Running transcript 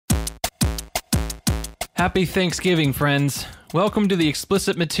Happy Thanksgiving, friends. Welcome to the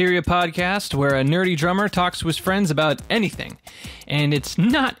Explicit Materia podcast, where a nerdy drummer talks to his friends about anything. And it's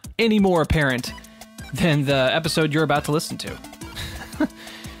not any more apparent than the episode you're about to listen to.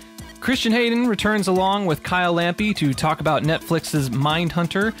 Christian Hayden returns along with Kyle Lampi to talk about Netflix's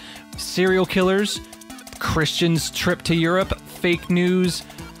Mindhunter, serial killers, Christian's trip to Europe, fake news,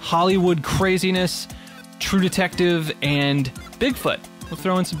 Hollywood craziness, True Detective, and Bigfoot. We'll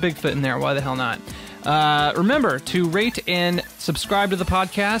throw in some Bigfoot in there. Why the hell not? Remember to rate and subscribe to the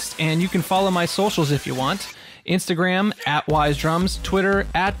podcast, and you can follow my socials if you want. Instagram @WiseDrums, Twitter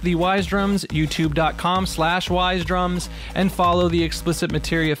 @TheWiseDrums, YouTube.com/WiseDrums, and follow the Explicit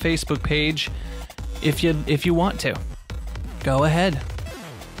Materia Facebook page if you want to. Go ahead.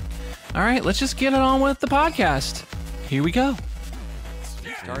 All right, let's just get it on with the podcast. Here we go.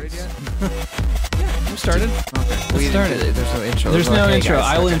 Started yet? We started. Okay. We started. There's no intro. There's no intro.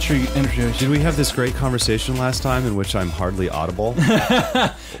 Guys, I will introduce. Did we have this great conversation last time in which I'm hardly audible?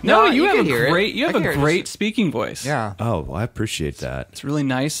 No, you have can hear a great. it. You have I a can hear it. great speaking voice. Yeah. Oh, well, I appreciate that. It's really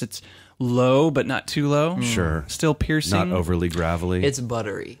nice. It's low, but not too low. Sure. Still piercing. Not overly gravelly. It's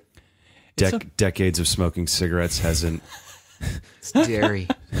buttery. Decades of smoking cigarettes hasn't It's dairy.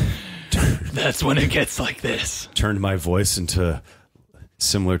 That's when it gets like this. turned my voice into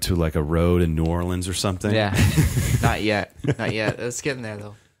similar to like a road in New Orleans or something. Yeah. Not yet. Not yet. It's getting there,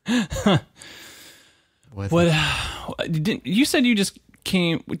 though. What? You said you just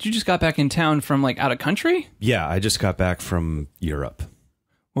came. You just got back in town from like out of country. Yeah, I just got back from Europe.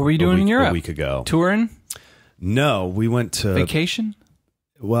 What were you doing in Europe? A week ago. Touring? No, we went to Vacation?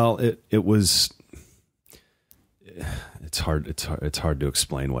 Well, it was. It's hard to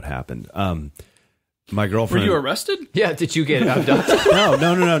explain what happened. My Were girlfriend. you arrested? Yeah, did you get abducted?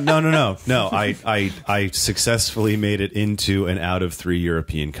 No. I successfully made it into and out of 3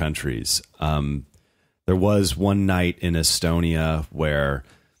 European countries. There was one night in Estonia where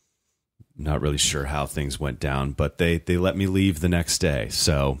I'm not really sure how things went down, but they let me leave the next day.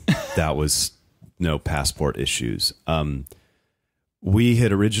 So that was no passport issues. We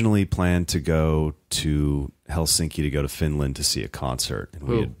had originally planned to go to Helsinki to go to Finland to see a concert. And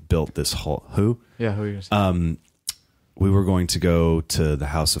we had built this whole... Who? Yeah, who are you saying? We were going to go to the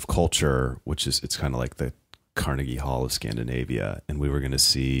House of Culture, which is, it's kind of like the Carnegie Hall of Scandinavia. And we were going to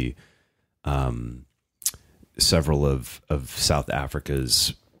see several of South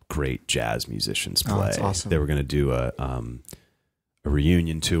Africa's great jazz musicians play. Oh, that's awesome. They were going to do a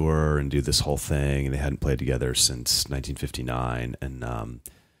reunion tour and do this whole thing. And they hadn't played together since 1959. And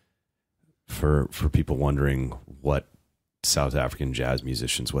for people wondering what South African jazz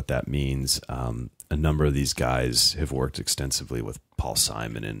musicians, what that means, a number of these guys have worked extensively with Paul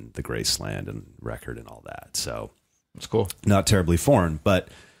Simon and the Graceland and record and all that. So It's cool. not terribly foreign, but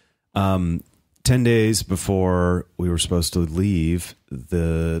 10 days before we were supposed to leave,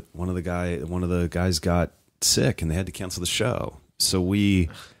 one of the guys got sick and they had to cancel the show. So we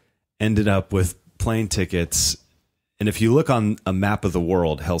ended up with plane tickets. And if you look on a map of the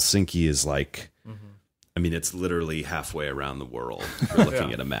world, Helsinki is like, I mean, it's literally halfway around the world if you're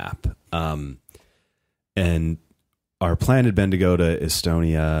looking at a map. And our plan had been to go to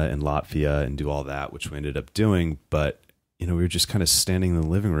Estonia and Latvia and do all that, which we ended up doing. But, we were just kind of standing in the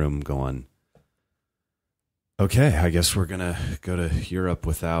living room going, okay, I guess we're going to go to Europe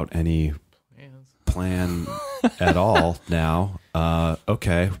without any plan at all now.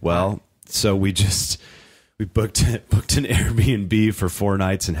 Okay, well, so we booked an Airbnb for 4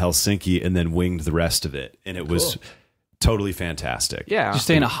 nights in Helsinki and then winged the rest of it. And it was totally fantastic. Yeah. Did you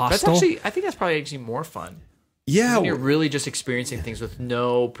stay in a hostel? I think that's probably actually more fun. Yeah. When you're really just experiencing things with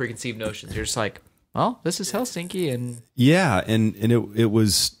no preconceived notions. You're just like, well, this is Helsinki, and Yeah, and it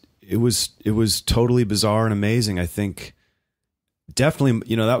was totally bizarre and amazing. I think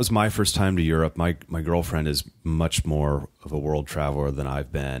definitely, that was my first time to Europe. My girlfriend is much more of a world traveler than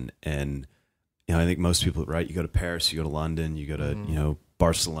I've been, and I think most people, right? You go to Paris, you go to London, you go to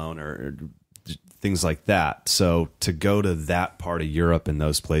Barcelona or things like that. So to go to that part of Europe and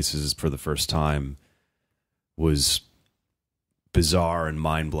those places for the first time was bizarre and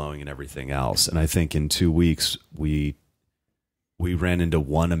mind-blowing and everything else. And I think in 2 weeks we ran into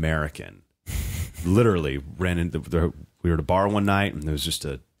one American. Literally ran into we were at a bar one night and there was just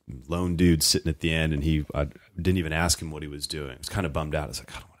a lone dude sitting at the end, and I didn't even ask him what he was doing. I was kind of bummed out. I was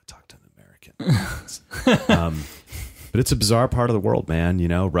like, I don't want to talk to an American. But it's a bizarre part of the world, man.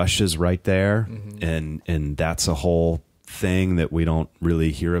 Russia's right there, and that's a whole thing that we don't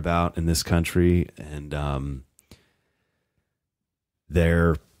really hear about in this country. And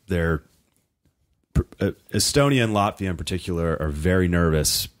Estonia and Latvia in particular are very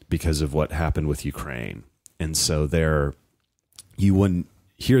nervous because of what happened with Ukraine. And so you wouldn't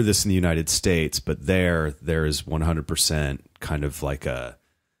hear this in the United States, but there is 100% kind of like a,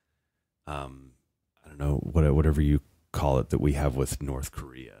 I don't know, whatever you call it that we have with North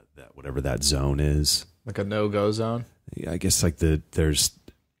Korea, that whatever that zone is. Like a no-go zone? Yeah, I guess like there's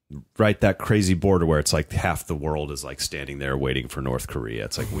right that crazy border where it's like half the world is like standing there waiting for North Korea.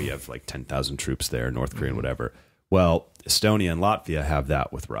 It's like we have like 10,000 troops there, North Korea and whatever. Well, Estonia and Latvia have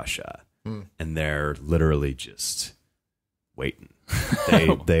that with Russia. And they're literally just waiting.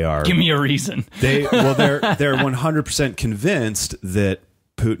 They are. Give me a reason. They're 100% convinced that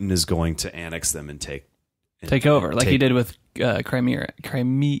Putin is going to annex them and take over, like he did with Crimea.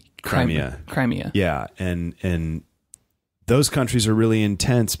 Yeah, and those countries are really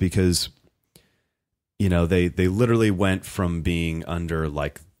intense because, you know, they literally went from being under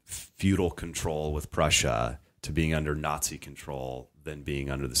like feudal control with Prussia to being under Nazi control, then being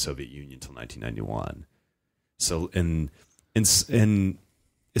under the Soviet Union until 1991. So in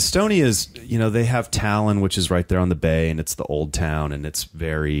Estonia's, you know, they have Tallinn, which is right there on the bay, and it's the old town, and it's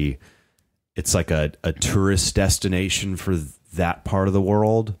like a tourist destination for that part of the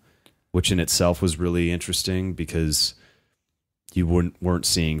world, which in itself was really interesting because you weren't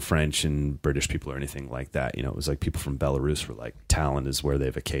seeing French and British people or anything like that. You know, it was like people from Belarus were like, Tallinn is where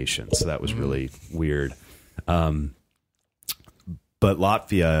they vacation. So that was really weird. But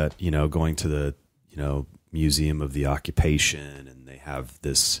Latvia, you know, going to the, you know, Museum of the Occupation, and they have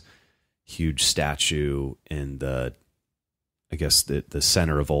this huge statue in the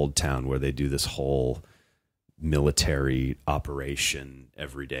center of Old Town where they do this whole military operation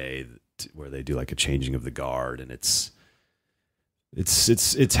every day where they do like a changing of the guard, and it's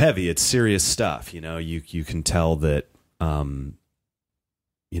heavy. It's serious stuff. You know, you can tell that,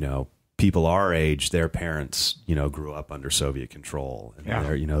 you know, people our age, their parents, you know, grew up under Soviet control, and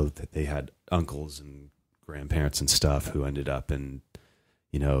they're, you know, that they had uncles and grandparents and stuff who ended up in,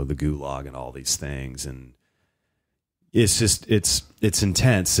 you know, the gulag and all these things. And it's just, it's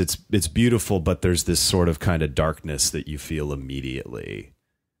intense. It's beautiful, but there's this sort of kind of darkness that you feel immediately.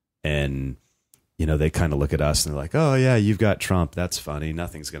 And, you know, they kind of look at us and they're like, oh yeah, you've got Trump. That's funny.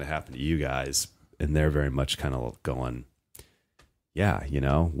 Nothing's going to happen to you guys. And they're very much kind of going, yeah, you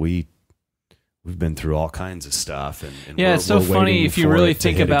know, we've been through all kinds of stuff. And yeah, it's so funny if you really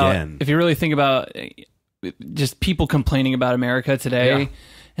think about just people complaining about America today.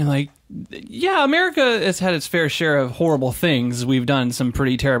 And like, yeah, America has had its fair share of horrible things. We've done some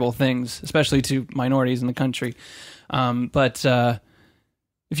pretty terrible things, especially to minorities in the country. But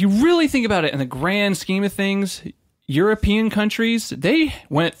if you really think about it in the grand scheme of things, European countries, they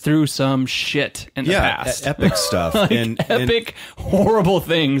went through some shit in the past. Epic stuff. Like epic, horrible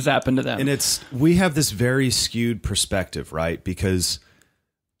things happened to them. And we have this very skewed perspective, right? Because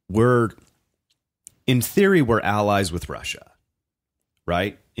in theory, we're allies with Russia,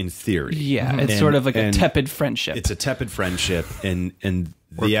 right? In theory. Yeah, it's sort of like a tepid friendship. It's a tepid friendship, and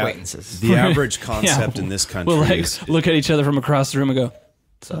we're acquaintances. The average concept in this country we'll is... look at each other from across the room and go,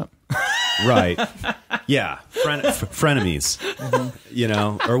 what's up? Right. Yeah. Frenemies. You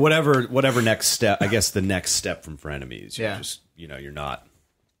know, or whatever next step, I guess the next step from frenemies. You're just, you know, you're not.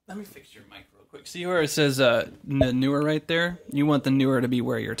 Let me fix your mic real quick. See where it says the newer right there? You want the newer to be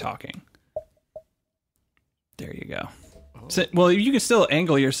where you're talking. There you go. Oh. So, well, you can still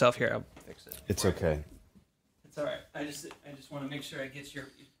angle yourself here. I'll fix it. It's okay. It's all right. I just want to make sure I get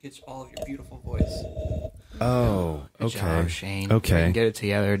all of your beautiful voice. Oh, Good okay. job, Shane. Okay. Get it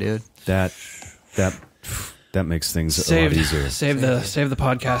together, dude. That makes things a lot easier. Save the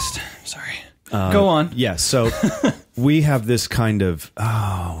podcast. Sorry. Go on. Yeah. So we have this kind of,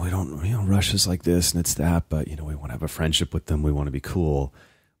 we don't, you know, Russia's like this and it's that, but you know, we want to have a friendship with them. We want to be cool.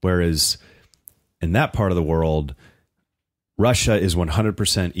 Whereas in that part of the world, Russia is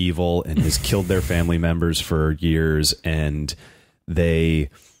 100% evil and has killed their family members for years, and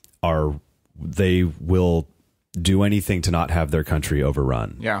they will do anything to not have their country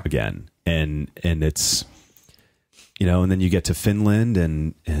overrun again. And it's, you know, and then you get to Finland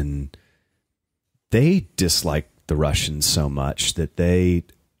and they dislike the Russians so much that they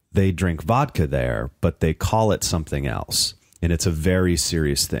drink vodka there, but they call it something else. And it's a very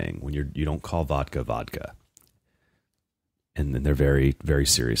serious thing when you don't call vodka. And then they're very, very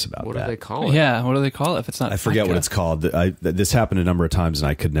serious about what that. What do they call it? Yeah, what do they call it if it's not I forget what it's called. This happened a number of times and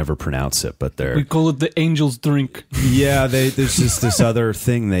I could never pronounce it, but we call it the angel's drink. Yeah, there's just this other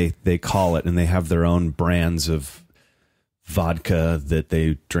thing they call it, and they have their own brands of vodka that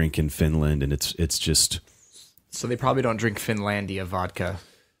they drink in Finland, and it's just... So they probably don't drink Finlandia vodka.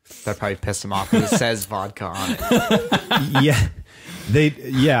 That probably pissed them off because it says vodka on it.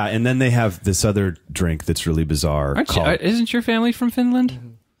 and then they have this other drink that's really bizarre. Isn't your family from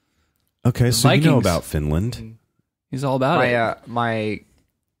Finland? Okay, so Vikings. you know about Finland. He's all about it. My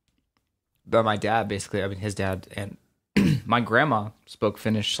dad, basically, I mean, his dad and my grandma spoke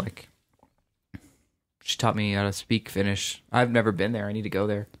Finnish. Like, she taught me how to speak Finnish. I've never been there. I need to go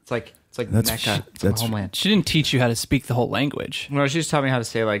there. It's like Mecca. It's my homeland. She didn't teach you how to speak the whole language. No, she just taught me how to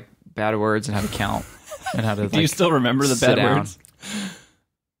say like bad words and how to count and how to. Do you still remember the bad words?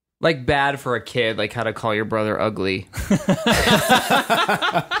 Like bad for a kid, like how to call your brother ugly.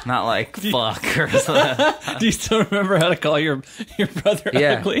 Not like fuck or something. Do you still remember how to call your brother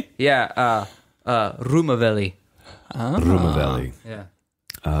ugly? Yeah. Rumaveli. Rumaveli. Yeah.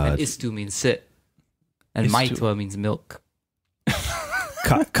 And istu means sit. And maitwa means milk.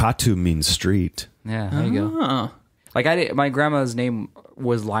 Katu means street. Yeah, there you go. Like my grandma's name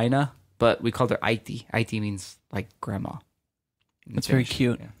was Lina, but we called her Aiti. Aiti means like grandma. That's very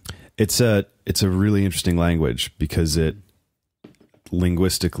cute. Yeah. It's a really interesting language because it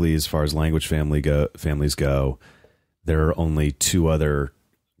linguistically, as far as language families go, there are only two other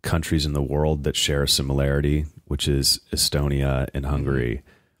countries in the world that share a similarity, which is Estonia and Hungary.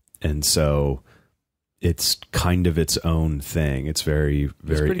 And so it's kind of its own thing. It's very,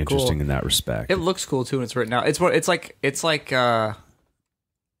 very interesting cool in that respect. It looks cool too when it's written out. It's like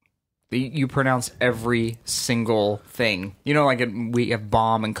you pronounce every single thing. You know, like we have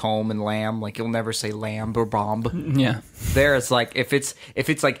bomb and comb and lamb. Like you'll never say lamb or bomb. Yeah. There, it's like if it's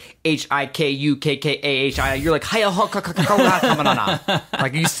like HIKUKKAHI, you're like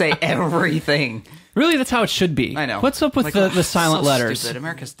like you say everything. Really, that's how it should be. I know. What's up with like, the silent so letters? Stupid.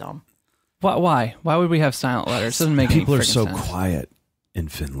 America's dumb. Why? Why would we have silent letters? Doesn't make People any are so sense. quiet in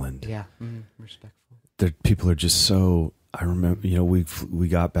Finland. Yeah, respectful. People are just so. I remember, we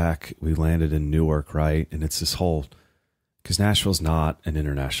got back, we landed in Newark, right? And it's this whole, because Nashville's not an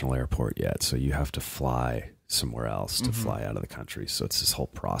international airport yet, so you have to fly somewhere else to fly out of the country. So it's this whole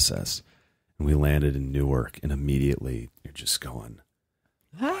process. And we landed in Newark, and immediately you're just going,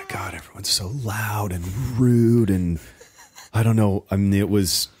 oh my God, everyone's so loud and rude. And I don't know. I mean, it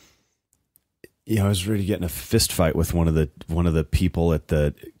was, I was ready to get in a fist fight with one of the people at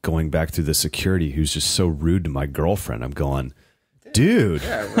going back through the security who's just so rude to my girlfriend. I'm going, dude,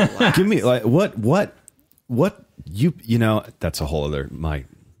 give me like what that's a whole other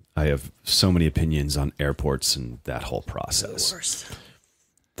I have so many opinions on airports and that whole process.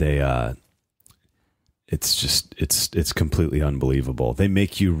 It's completely unbelievable. They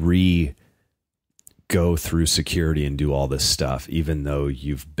make you go through security and do all this stuff, even though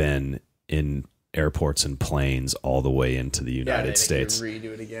you've been in airports and planes all the way into the United States.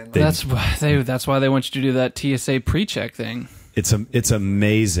 Redo it again. That's why they want you to do that TSA pre-check thing. It's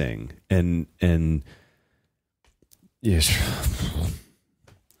amazing, and yes,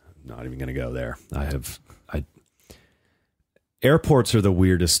 I'm not even going to go there. Airports are the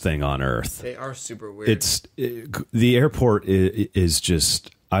weirdest thing on earth. They are super weird. The airport is just,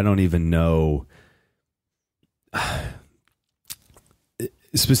 I don't even know.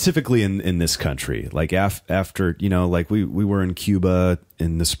 Specifically in this country, like after, like we were in Cuba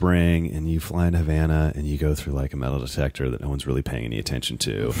in the spring, and you fly into Havana and you go through like a metal detector that no one's really paying any attention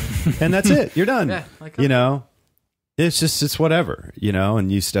to. And that's it. You're done. Yeah, it's whatever,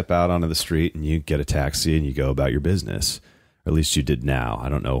 and you step out onto the street and you get a taxi and you go about your business. Or at least you did now. I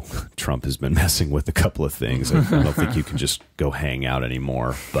don't know. Trump has been messing with a couple of things. I don't think you can just go hang out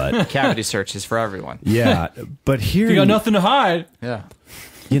anymore. But cavity searches for everyone. Yeah. But here you got nothing to hide. Yeah.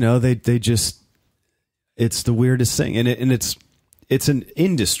 They just, it's the weirdest thing. And it's an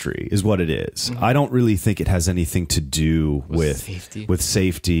industry is what it is. Mm-hmm. I don't really think it has anything to do with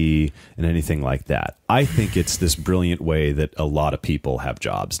safety and anything like that. I think it's this brilliant way that a lot of people have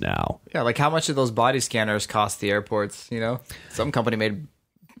jobs now. Yeah, like how much do those body scanners cost the airports? Some company made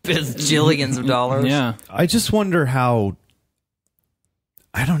bajillions of dollars. Yeah. I just wonder how,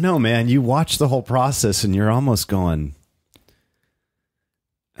 I don't know, man. You watch the whole process and you're almost going,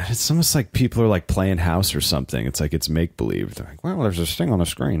 it's almost like people are like playing house or something. It's like it's make believe. They're like, well, there's this thing on the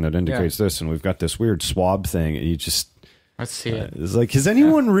screen that indicates this, and we've got this weird swab thing, and you just let's see it. It's like, has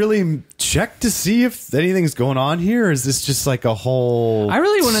anyone really checked to see if anything's going on here? Or is this just like a whole? I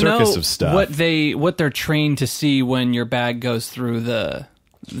really want to know of stuff? what they're trained to see when your bag goes through the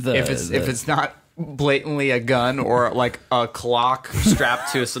if it's not blatantly a gun or like a clock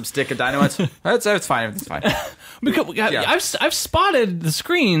strapped to some stick of dynamite, that's fine. It's fine. Because I've spotted the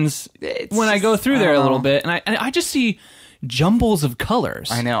screens when I go through there a little bit, and I just see jumbles of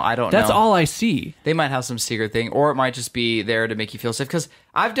colors. I know. I don't know. That's all I see. They might have some secret thing, or it might just be there to make you feel safe. Because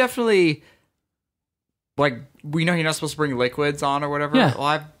I've definitely, like, you're not supposed to bring liquids on or whatever. Yeah.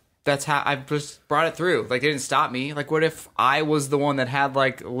 Well, that's how I just brought it through. Like, they didn't stop me. Like, what if I was the one that had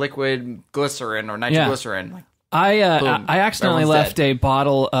like liquid glycerin or nitroglycerin? Like, I accidentally Everyone's left dead. a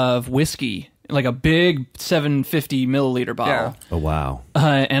bottle of whiskey, like a big 750 milliliter bottle. Oh wow.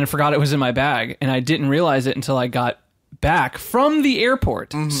 And I forgot it was in my bag, and I didn't realize it until I got back from the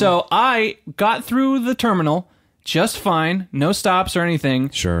airport. So I got through the terminal just fine, no stops or anything.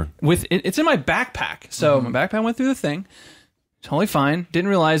 Sure. With it's in my backpack, so my backpack went through the thing, totally fine. Didn't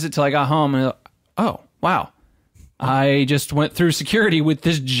realize it till I got home, and oh wow, I just went through security with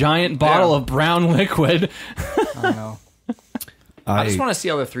this giant bottle of brown liquid. I know. I just want to see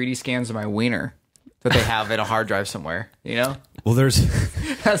all the 3D scans of my wiener that they have in a hard drive somewhere. You know, Well, there's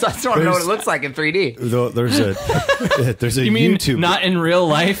I just want to know what it looks like in 3D. there's a You mean YouTube. not in real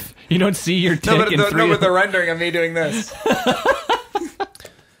life? You don't see your dick in 3D? No, but the rendering of me doing this.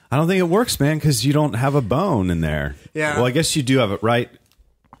 I don't think it works, man, because you don't have a bone in there. Yeah. Well, I guess you do have it, right?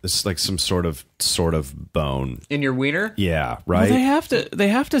 It's like some sort of bone. In your wiener? Yeah, Well, right. they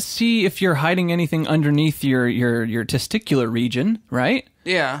have to see if you're hiding anything underneath your testicular region, right?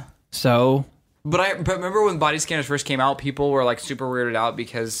 Yeah. So But remember when body scanners first came out, people were like super weirded out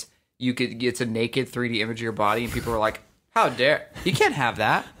because it's a naked 3D image of your body, and people were like, "How dare you can't have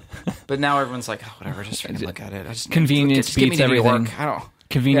that?" But now everyone's like, "Oh, whatever, just fucking look at it." Convenience just get me beats to New everything. York. I don't.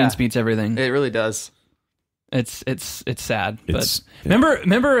 convenience Yeah. beats everything. It really does. It's sad. It's- But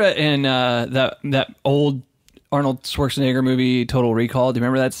remember in that old Arnold Schwarzenegger movie Total Recall? Do you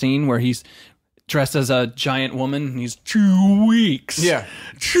remember that scene where he's dressed as a giant woman and he's 2 weeks? Yeah.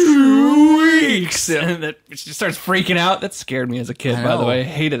 2 weeks. And that she starts freaking out. That scared me as a kid, by the know. way. I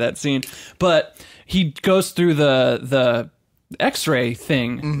hated that scene. But he goes through the X-ray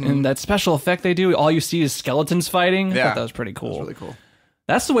thing and that special effect they do. All you see is skeletons fighting. I Yeah. thought that was pretty cool. That's really cool.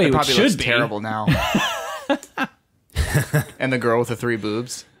 That's the way it Probably should looks be. terrible now. And the girl with the 3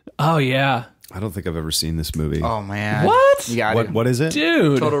 boobs. Oh yeah, I don't think I've ever seen this movie. Oh man. What? You got it. What is it?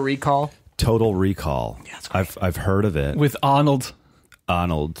 dude. Total Recall. Total Recall. Yeah, it's great. I've heard of it. With Arnold.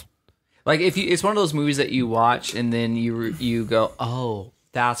 Arnold. Like it's one of those movies that you watch and then you go, "Oh,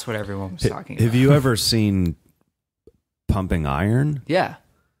 that's what everyone was talking about." Have you ever seen Pumping Iron? Yeah.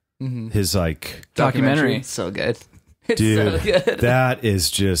 His like, Documentary. So good. It's dude, so good. that is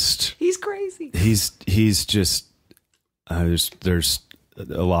just. He's crazy. He's just. There's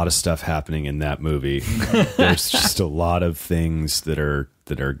a lot of stuff happening in that movie. There's just a lot of things that are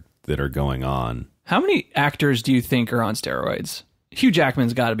going on. How many actors do you think are on steroids? Hugh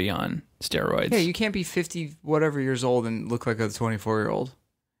Jackman's got to be on steroids. Yeah, you can't be 50 whatever years old and look like a 24-year-old.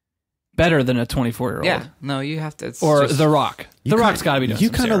 Better than a 24-year-old. Yeah. No, you have to. It's Or just- The Rock. The Rock's got to be doing You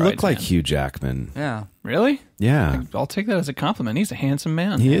some kind of look steroids, like man. Hugh Jackman. Yeah. Really? Yeah, I'll take that as a compliment. He's a handsome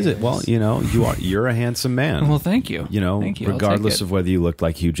man. he is it. Well, you're a handsome man. Well, thank you. Thank you. I'll take regardless it. of whether you look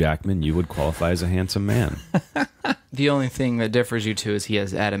like Hugh Jackman, you would qualify as a handsome man. The only thing that differs you two is he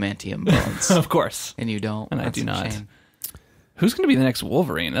has adamantium bones. Of course. And you don't. And I That's do a not. shame. Who's going to be the next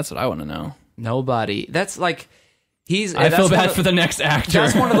Wolverine? That's what I want to know. Nobody. That's like I feel bad for the next actor.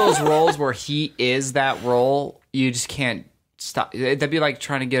 That's one of those roles where he is that role. You just can't stop. That'd be like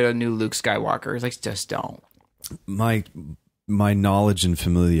trying to get a new Luke Skywalker. It's like, just don't. My knowledge and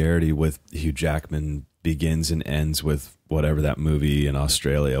familiarity with Hugh Jackman begins and ends with whatever that movie in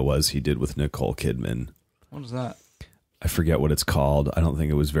Australia was he did with Nicole Kidman. What was that? I forget what it's called. I don't think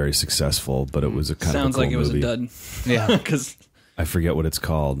it was very successful, but it was a kind Sounds of a like cool it was movie. a dud. Yeah. Because I forget what it's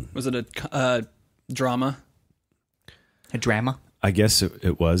called. was it a drama? A drama? I guess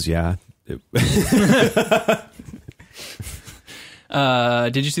it was, yeah.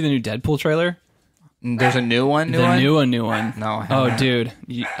 Did you see the new Deadpool trailer? There's a new one? The new one. No, I Oh, haven't. dude.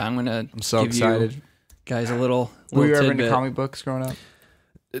 I'm so give you excited. guys a little Were you ever tidbit. into comic books growing up?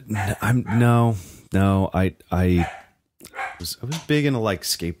 No. I was big into like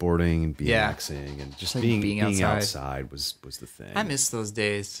skateboarding and BMXing and just Like being being outside was the thing. I miss those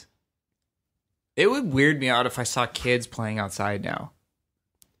days. It would weird me out if I saw kids playing outside now.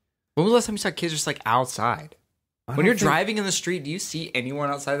 When was the last time you saw kids just like outside? When you're driving in the street, do you see anyone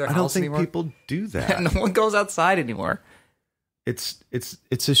outside their I don't house think anymore? people do that. No one goes outside anymore. It's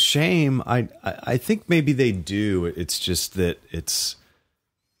a shame. I think maybe they do. It's just that it's.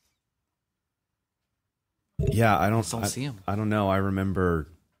 Yeah, I don't see 'em. I don't know. I remember,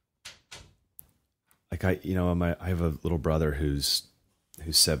 like I have a little brother who's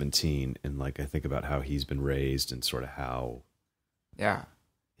 17, and like I think about how he's been raised and sort of how Yeah.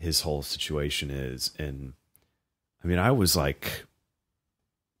 his whole situation is, and I mean, I was like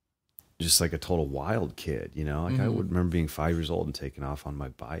just like a total wild kid, like I would remember being 5 years old and taking off on my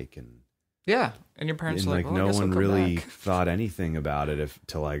bike and Yeah, and your parents And are like, like well, I no guess one we'll come really back. thought anything about it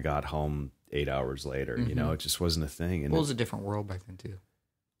till I got home 8 hours later. You know, it just wasn't a thing. And Well, it was a different world back then too.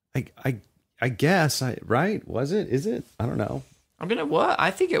 I guess right? Was it? Is it? I don't know. I mean, it was.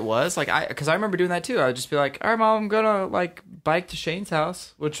 I think it was because I remember doing that too. I would just be like, "All right, mom, I'm gonna like bike to Shane's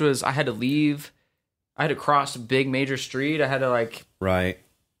house," which was I had to leave. I had to cross a big major street. I had to like, Right.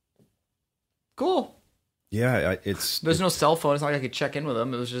 cool. Yeah, There's no cell phone. It's not like I could check in with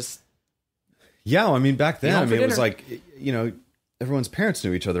them. It was just Yeah, I mean back then, home I for mean it was dinner. like, you know, everyone's parents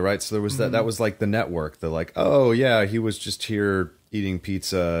knew each other, right? So there was that was like the network. They're like, "Oh, yeah, he was just here eating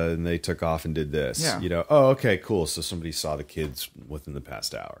pizza and they took off and did this." Yeah. You know, "Oh, okay, cool. So somebody saw the kids within the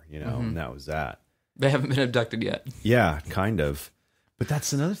past hour, you know, and that was that." they haven't been abducted yet. Yeah, kind of. But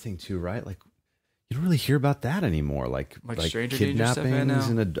that's another thing too, right? Like you don't really hear about that anymore. Like stranger danger stuff, I kidnappings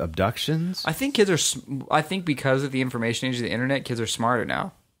know. and abductions. I think kids are. I think because of the information age of the internet, kids are smarter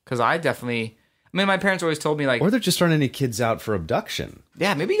now. Because I definitely. I mean, my parents always told me like, Or there just aren't any kids out for abduction.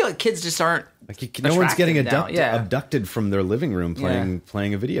 yeah, maybe like kids just aren't. Like no one's getting Attracted now, yeah. abducted from their living room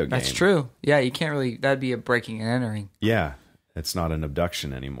playing a video game. That's true. Yeah, you can't really. That'd be a breaking and entering. Yeah, it's not an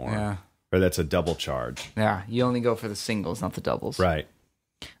abduction anymore. Yeah. Or that's a double charge. Yeah, you only go for the singles, not the doubles. Right.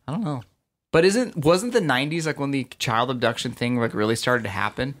 I don't know. But wasn't the 90s like when the child abduction thing like really started to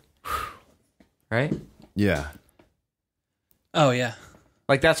happen? Right? Yeah. Oh yeah.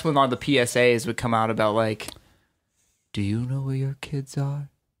 Like that's when all the PSAs would come out about like, do you know where your kids are?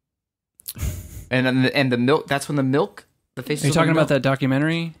 and the milk. That's when the milk. The face. Are you talking about that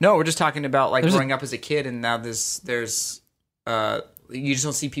documentary? No, we're just talking about like There's growing up as a kid, and now there's you just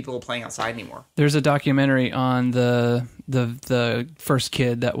don't see people playing outside anymore. There's a documentary on the first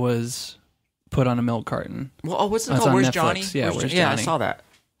kid that was put on a milk carton. Well, what's it It's called? on Where's Netflix. Johnny? Yeah, Where's Yeah, I Johnny? saw that.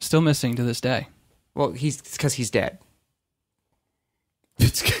 Still missing to this day. Well, because he's dead.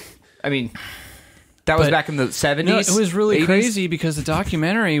 It's I mean, that was But- back in the 70s. No, it was really 80s. crazy because the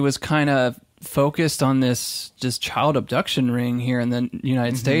documentary was kind of focused on this just child abduction ring here in the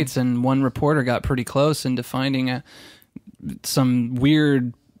United States, and one reporter got pretty close into finding some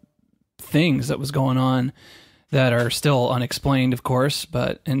weird things that was going on that are still unexplained, of course,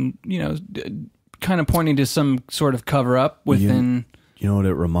 but kind of pointing to some sort of cover up within. You know what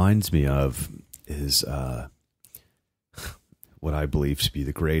it reminds me of is what I believe to be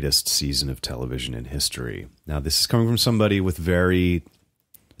the greatest season of television in history. Now, this is coming from somebody with very,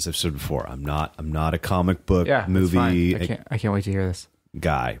 as I've said before, I'm not a comic book Yeah, movie I can't wait to hear this.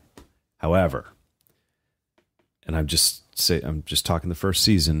 guy. However, and I'm just talking the first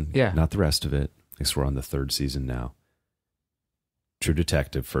season, Yeah. not the rest of it. I guess we're on the third season now. True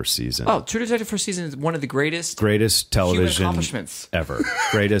Detective first season. Oh, True Detective first season is one of the greatest Greatest human television accomplishments. ever.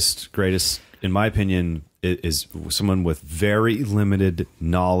 greatest, in my opinion, is someone with very limited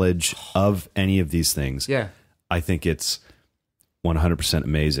knowledge of any of these things. Yeah. I think it's 100%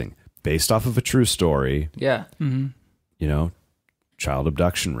 amazing. Based off of a true story, Yeah. child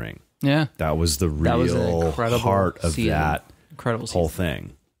abduction ring. Yeah. That was the That was an real incredible heart of season. that Incredible season. whole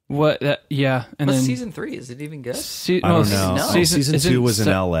thing. What? Yeah. And What's then season 3? Is it even good? I don't know. Season 2 was in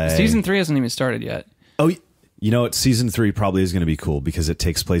LA. Season 3 hasn't even started yet. Oh, you know what? Season 3 probably is going to be cool because it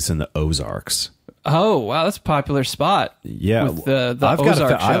takes place in the Ozarks. Oh wow, that's a popular spot. Yeah, with the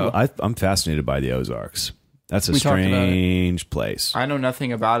Ozark show. I'm fascinated by the Ozarks. That's a We talked about it. strange place. I know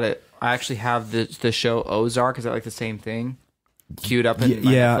nothing about it. I actually have the show Ozark. Is that like the same thing? Queued up in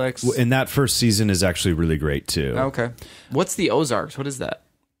my Yeah, Netflix? and that first season is actually really great too. Okay. What's the Ozarks? What is that?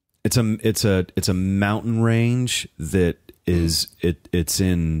 It's a mountain range that is it's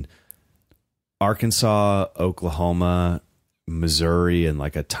in Arkansas, Oklahoma, Missouri, and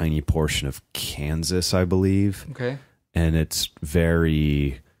like a tiny portion of Kansas, I believe. Okay. And it's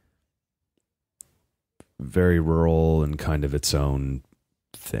very, very rural and kind of its own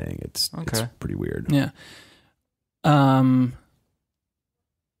thing. It's pretty weird. Yeah.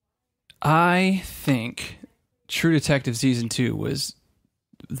 I think True Detective season 2 was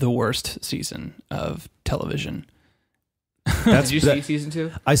the worst season of television. Did you see season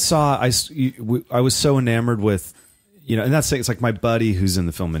 2? I was so enamored with, and that's it's like my buddy who's in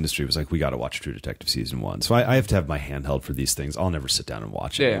the film industry was like, we got to watch True Detective season 1. So I have to have my handheld for these things. I'll never sit down and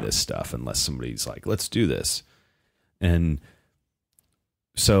watch any of this stuff unless somebody's like, let's do this. And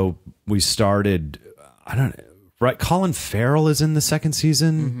so we started, I don't know, right? Colin Farrell is in the second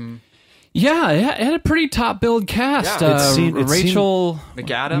season. Mm-hmm. Yeah, it had a pretty top billed cast. Yeah. Rachel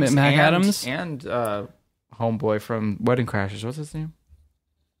McAdams and homeboy from Wedding Crashers. What's his name?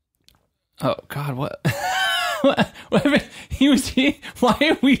 Oh God, what? Why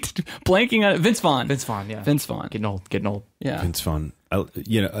are we blanking on it? Vince Vaughn. Vince Vaughn, yeah. Vince Vaughn. Getting old. Yeah. It's fun.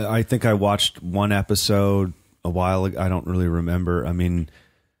 I think I watched one episode a while ago. I don't really remember. I mean,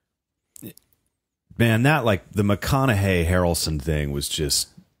 man, that like the McConaughey Harrelson thing was just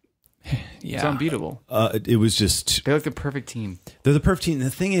It's unbeatable. It was just They're like the perfect team. they're the perfect team. The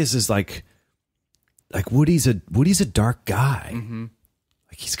thing is like Woody's a dark guy. Mm-hmm.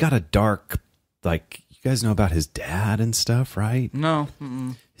 Like he's got a dark, like you guys know about his dad and stuff, right? No.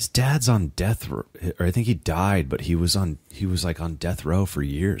 His dad's on death row, or I think he died, but he was like on death row for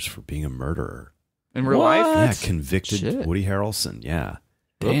years for being a murderer. In real life? Yeah, convicted Shit. Woody Harrelson. Yeah.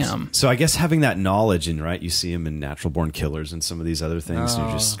 Damn. So I guess having that knowledge, and right, you see him in Natural Born Killers and some of these other things, and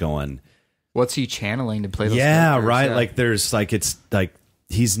you're just going, what's he channeling to play those yeah, characters? right. Yeah. Like there's like it's like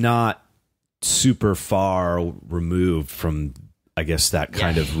he's not super far removed from, I guess, that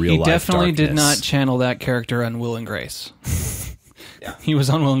kind of real life. He definitely did darkness. not channel that character on Will and Grace. Yeah. He was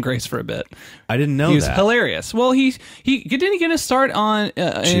on Will and Grace for a bit. I didn't know He was that. hilarious. Well, he didn't get a start on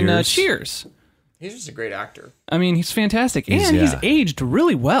in Cheers. Cheers. He's just a great actor. I mean, he's fantastic, and he's aged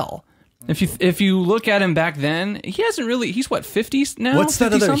really well. If you look at him back then, he hasn't really. He's what, 50s now? What's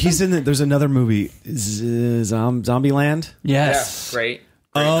that other? 50-something? He's in. There's another movie, Zombieland. Yes. Yeah, great.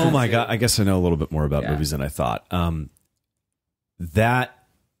 Oh my god! I guess I know a little bit more about Yeah. movies than I thought.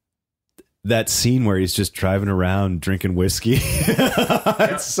 That scene where he's just driving around drinking whiskey,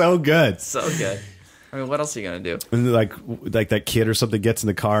 it's so good. So good. I mean, what else are you going to do? And like that kid or something gets in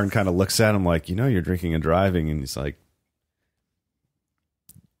the car and kind of looks at him like, you're drinking and driving, and he's like,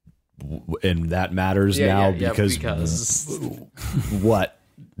 and that matters now because what?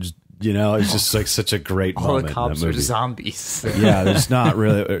 Just, it's just like such a great all moment. the in cops that are movie. zombies. Yeah, there's not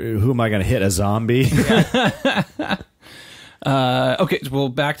really. Who am I going to hit? A zombie? Okay, well,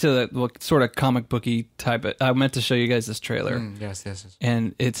 back to the sort of comic booky type. I meant to show you guys this trailer, Yes.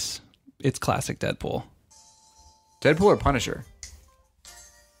 and it's classic Deadpool. Deadpool or Punisher?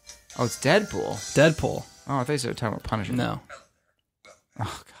 Oh, it's Deadpool. Deadpool. Oh, I thought you were talking about Punisher. No. Oh,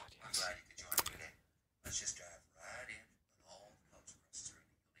 God, yes. Let's just drive right in and all comes across the street.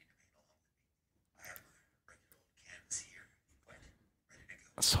 You'll need to pay no home. I have my regular old canvas here, wet, ready to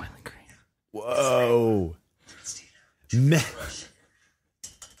go. Soylent Green. Whoa. Christina, Meh. rush.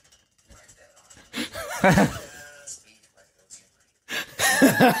 Write that on. Just eat it like it goes in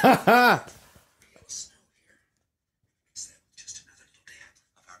right. Real snow here. Mix that with just another little dab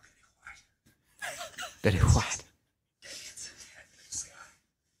of our Betty White. Betty White. Dance and head in the sky.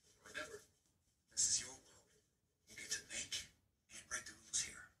 Remember, this is your world. You get to make and break the rules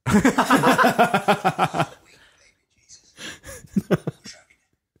here. Wait, baby Jesus. Wish I could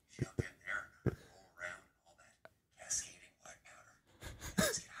jump in there and roll around and all that cascading white powder.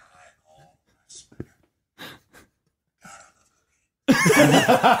 Let's get high and all that splendor. God, I love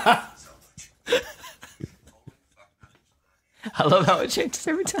cooking. So much. Holy fuck, nothing's I love how it changes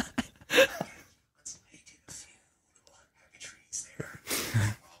every time. Let's make it a few little happy trees there.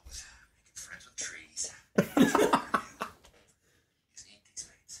 We're always making friends with trees. Just eat these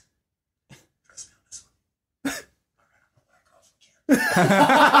mates. Trust me on this one. All right, I'm gonna whack off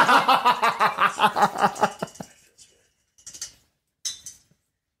again.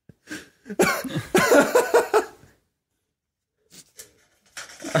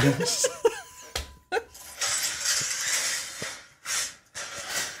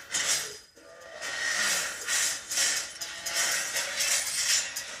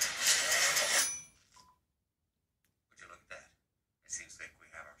 Would you look at that? It seems like we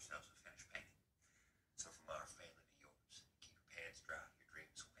have ourselves a finished painting. So from our family to yours, keep your pants dry, your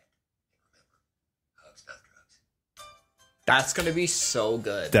dreams wet. And remember, hugs, not drugs. That's going to be so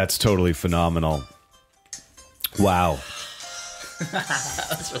good. That's totally phenomenal. Wow.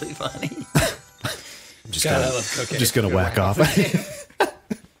 That's really funny. Just God, gonna, I love cooking. just gonna whack off.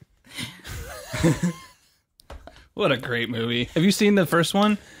 What a great movie. Have you seen the first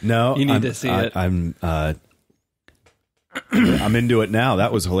one? No, You need to see it. I'm into it now.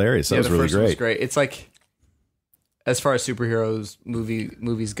 That was hilarious. That was the really first one was great. great. It's like, as far as superheroes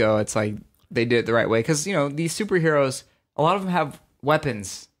movies go, it's like they did it the right way. Because, these superheroes, a lot of them have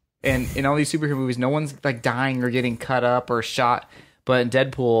weapons. And in all these superhero movies, no one's like dying or getting cut up or shot. But in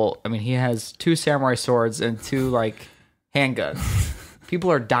Deadpool, I mean, he has 2 samurai swords and 2 like handguns.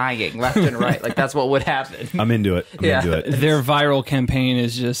 People are dying left and right. Like that's what would happen. I'm into it. I'm Yeah. into it. Their viral campaign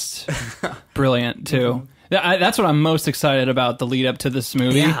is just brilliant too. That's what I'm most excited about. The lead up to this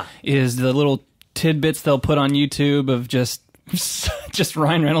movie Yeah. is the little tidbits they'll put on YouTube of just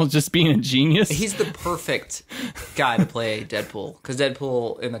Ryan Reynolds just being a genius. He's the perfect guy to play Deadpool, because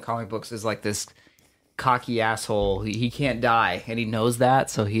Deadpool in the comic books is like this cocky asshole. He can't die, and he knows that,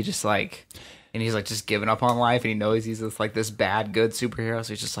 so he just like, and he's like just giving up on life, and he knows he's just like this bad good superhero.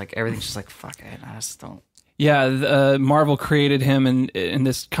 So he's just like everything's just like fuck it, I just don't. Yeah, Marvel created him, and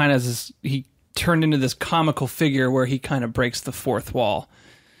this kind of he turned into this comical figure where he kind of breaks the fourth wall.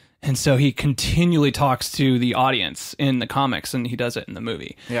 And so he continually talks to the audience in the comics, and he does it in the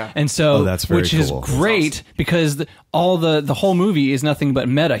movie. Yeah. And so, that's very which is cool. great because the whole movie is nothing but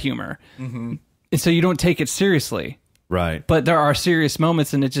meta humor. Mm-hmm. And so you don't take it seriously. Right. But there are serious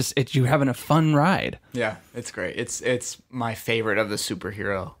moments, and you're having a fun ride. Yeah, it's great. It's my favorite of the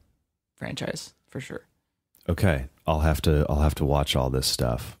superhero franchise for sure. Okay. I'll have to watch all this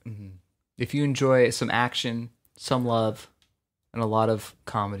stuff. Mm-hmm. If you enjoy some action, some love, and a lot of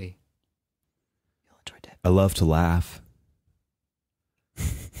comedy, you'll enjoy Deadpool. I love to laugh.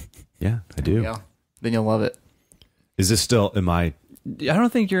 Yeah, I do. Yeah, then you'll love it. Is this still? Am I? I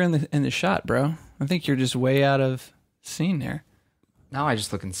don't think you're in the shot, bro. I think you're just way out of scene there. Now I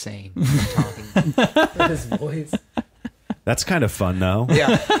just look insane talking with his voice. That's kind of fun, though.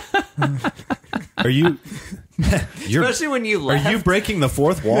 Yeah, Are you? especially when you laugh. Are you breaking the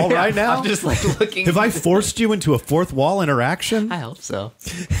fourth wall right now? I'm just like looking. Have I forced you into a fourth wall interaction? I hope so.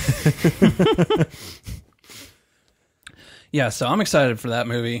 Yeah, so I'm excited for that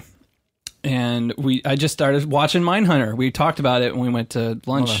movie. And I just started watching Mindhunter. We talked about it when we went to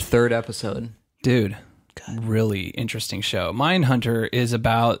lunch. On the third episode. Dude, really interesting show. Mindhunter is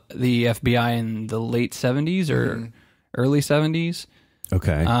about the FBI in the late 70s or early 70s.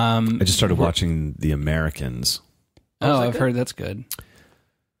 Okay. I just started watching The Americans. Oh, I've heard that's good.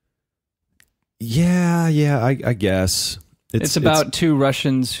 Yeah, I guess. It's about two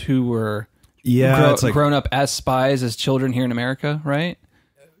Russians who were it's like grown up as spies as children here in America, right?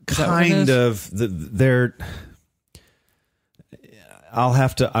 Is that what it kind is? of. They're. I'll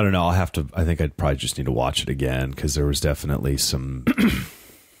have to. I don't know. I think I'd probably just need to watch it again because there was definitely some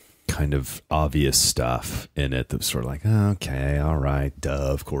kind of obvious stuff in it that was sort of like, oh, okay, all right,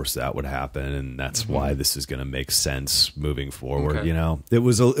 duh, of course that would happen, and that's why this is going to make sense moving forward. Okay. You know, it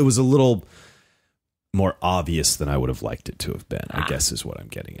was a little more obvious than I would have liked it to have been. I guess is what I'm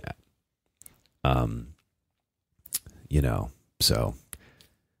getting at. You know, so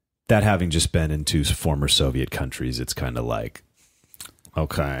that having just been in two former Soviet countries, it's kind of like,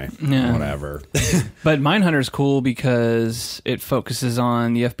 okay, Yeah. whatever. But Mindhunter's cool because it focuses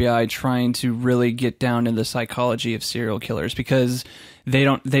on the FBI trying to really get down to the psychology of serial killers because they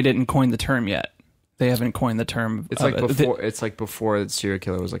didn't coin the term yet. They haven't coined the term. It's like before. It's like before the serial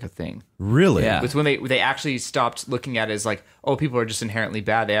killer was like a thing. Really? Yeah. It's when they actually stopped looking at it as like, oh, people are just inherently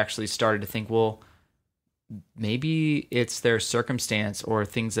bad. They actually started to think, well, maybe it's their circumstance or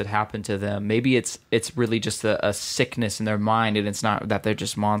things that happen to them. Maybe it's really just a sickness in their mind, and it's not that they're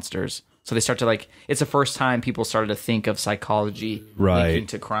just monsters. So they start to like. It's the first time people started to think of psychology linking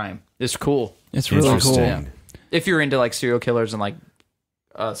to crime. It's cool. It's really cool. Interesting. If you're into like serial killers and like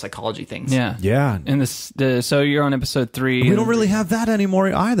psychology things. Yeah. Yeah. And so you're on episode 3. We don't really have that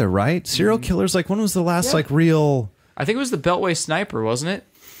anymore either, right? Serial killers, like when was the last like real? I think it was the Beltway Sniper, wasn't it?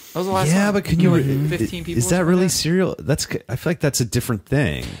 That was the last Yeah, time. but can you? 15 people. Is that really serial? That's. I feel like that's a different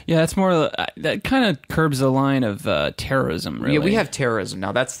thing. Yeah, it's more that kind of curbs the line of terrorism. Really. Yeah, we have terrorism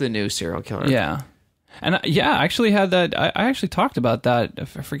now. That's the new serial killer. Yeah. And I actually had that. I actually talked about that. I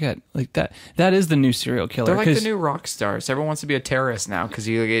forget, like that. That is the new serial killer. They're like the new rock stars. Everyone wants to be a terrorist now because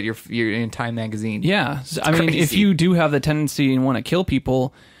you get you're in Time magazine. Yeah, I mean, if you do have the tendency and want to kill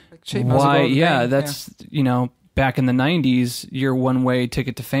people, Shape might as well why? go to Yeah, fame. that's back in the 90s, your one-way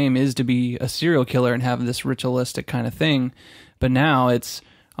ticket to fame is to be a serial killer and have this ritualistic kind of thing. But now it's,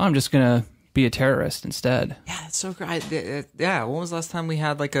 I'm just gonna be a terrorist instead. Yeah, that's so great. Yeah, when was the last time we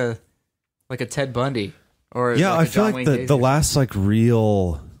had like a Ted Bundy or Yeah, like I a feel John like Wayne the Gacy? last like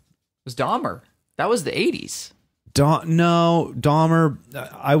real. It was Dahmer. That was the 80s. Dahmer.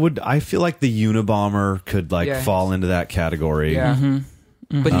 I feel like the Unabomber could like Yeah. fall into that category. Yeah.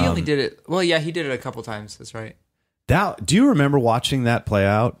 But he only did it. Well, yeah, he did it a couple times. That's right. Do you remember watching that play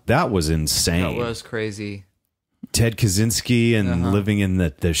out? That was insane. That was crazy. Ted Kaczynski and living in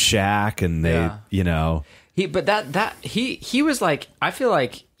the shack, and they, Yeah. He was like, I feel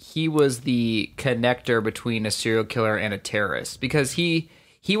like he was the connector between a serial killer and a terrorist because he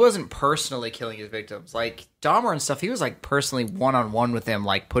wasn't personally killing his victims. Like Dahmer and stuff, he was like personally one-on-one with them,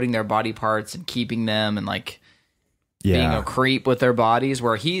 like putting their body parts and keeping them and like being a creep with their bodies,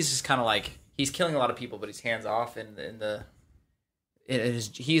 where he's just kind of like, he's killing a lot of people, but he's hands off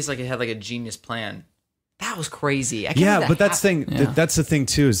he's like, he had like a genius plan. That was crazy. I can't believe that but that's happened. that's the thing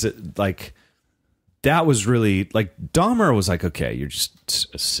too, is that like that was really like Dahmer was like, okay, you're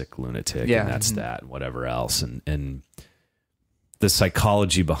just a sick lunatic, Yeah. and that's that, and whatever else, and the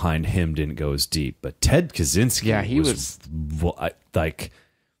psychology behind him didn't go as deep. But Ted Kaczynski, Yeah, he was like.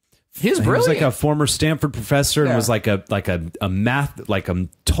 He was He brilliant. was like a former Stanford professor and Yeah. was like a math, like a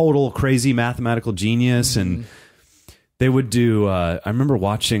total crazy mathematical genius. And they would do, I remember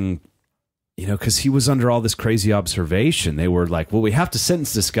watching, you know, because he was under all this crazy observation. They were like, well, we have to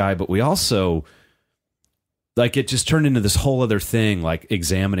sentence this guy, but we also, like, it just turned into this whole other thing, like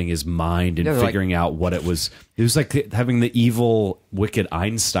examining his mind and Yeah, they're figuring out what it was. It was like having the evil, wicked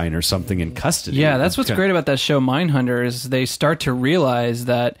Einstein or something in custody. Yeah, that's what's great about that show Mindhunter is they start to realize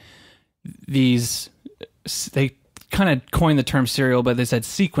that they kind of coined the term serial, but they said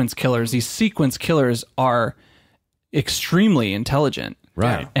sequence killers. These sequence killers are extremely intelligent.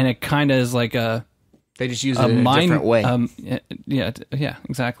 Right. And it kind of is like they just use it in a different way. Yeah,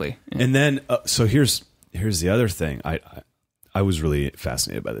 exactly. Yeah. And then, so here's the other thing. I was really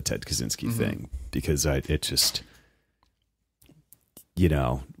fascinated by the Ted Kaczynski thing because it just, you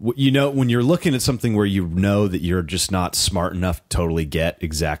know, when you're looking at something where you know that you're just not smart enough to totally get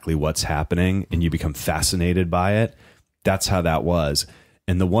exactly what's happening and you become fascinated by it, that's how that was.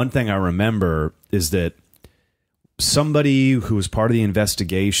 And the one thing I remember is that somebody who was part of the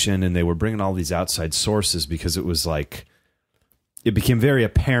investigation, and they were bringing all these outside sources because it was like, it became very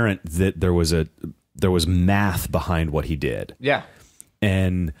apparent that there was math behind what he did. Yeah.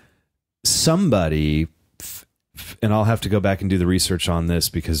 And somebody, and I'll have to go back and do the research on this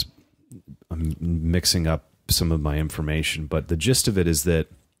because I'm mixing up some of my information, but the gist of it is that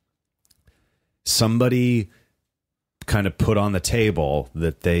somebody kind of put on the table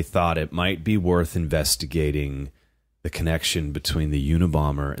that they thought it might be worth investigating the connection between the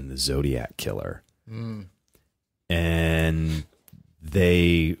Unabomber and the Zodiac Killer. And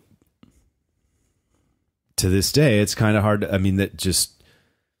they, to this day, it's kind of hard. I mean, it's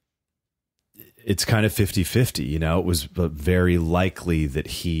kind of 50-50, you know. It was very likely that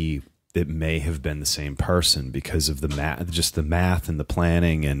it may have been the same person because of the math and the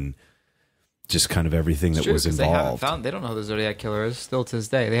planning and just kind of everything that was involved. They don't know who the Zodiac Killer is still to this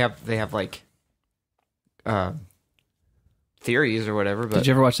day. They have like theories or whatever. But Did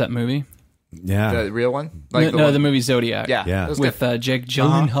you ever watch that movie? Yeah. the real one? The movie Zodiac. Yeah. Yeah. It was With good. Jake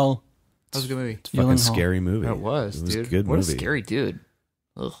Gyllenhaal. That was a good movie. Fucking Gyllenhaal. scary movie. It was, It was dude. a good what movie. a scary dude.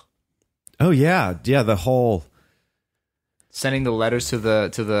 Ugh. Oh yeah. Yeah. The whole, Sending the letters to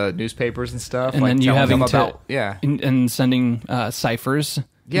the newspapers and stuff. And like then you telling having them to about, yeah, and sending ciphers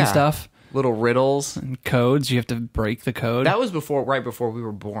Yeah. and stuff little riddles. and codes. You have to break the code. That was right before we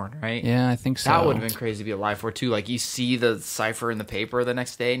were born, right? Yeah, I think so. That would have been crazy to be alive for too. Like you see the cipher in the paper the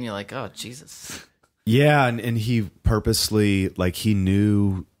next day, and you're like, "Oh Jesus!" yeah, and he purposely, like, he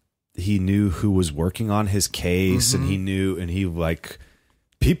knew who was working on his case, and he like,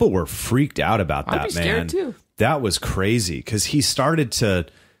 people were freaked out about that. I'd be scared too. That was crazy because he started to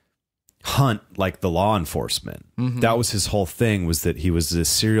hunt like the law enforcement. That was his whole thing, was that he was this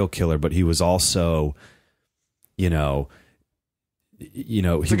serial killer, but he was also, you know,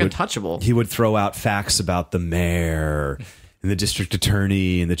 It's like untouchable. he would throw out facts about the mayor and the district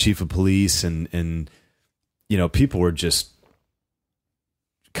attorney and the chief of police, and you know, people were just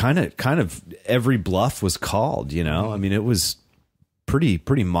kind of every bluff was called, you know. I mean, it was pretty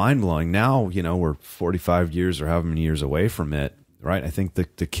mind-blowing. Now, you know, we're 45 years or however many years away from it, right? I think the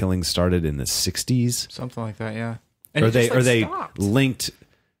killing started in the 60s. Something like that, yeah. And Or it just, they stopped. linked,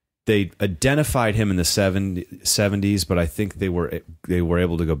 they identified him in the 70s, but I think they were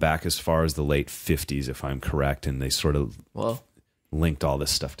able to go back as far as the late 50s, if I'm correct, and they sort of Well, linked all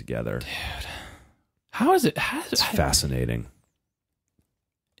this stuff together. How is it? It's fascinating.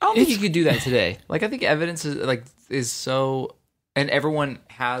 I don't think you could do that today. Like, I think evidence is so, and everyone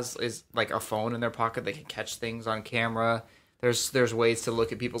is like a phone in their pocket. They can catch things on camera. There's ways to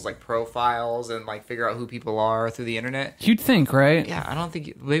look at people's like profiles and like figure out who people are through the internet. You'd think, right? Yeah, I don't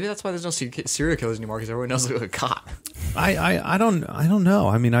think maybe that's why there's no serial killers anymore, because everyone knows who got caught. I don't know.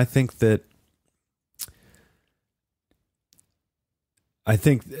 I mean, I think that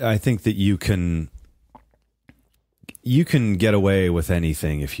you can get away with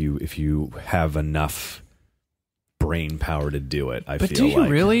anything if you have enough brain power to do it. But do you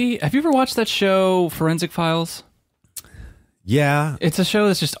really? Have you ever watched that show Forensic Files? Yeah, It's a show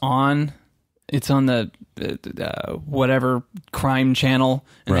that's just on. It's on the whatever crime channel,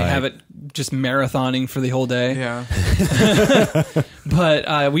 and Right. they have it just marathoning for the whole day. Yeah,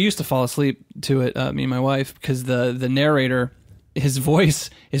 But we used to fall asleep to it, me and my wife, because the narrator his voice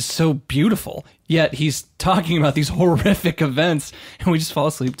is so beautiful, yet he's talking about these horrific events, and we just fall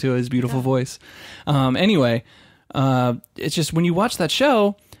asleep to his beautiful voice. Anyway, it's just when you watch that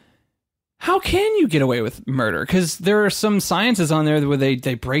show, how can you get away with murder? Because there are some sciences on there where they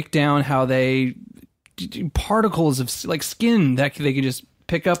break down how they particles of like skin that they can just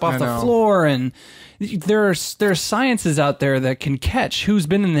pick up off the floor, and there are sciences out there that can catch who's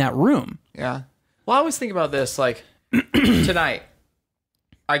been in that room. Yeah. Well, I always think about this, like, tonight,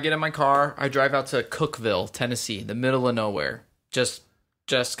 I get in my car, I drive out to Cookeville, Tennessee, the middle of nowhere, just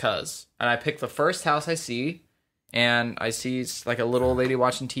cuz. And I pick the first house I see, and I see it's like a little old lady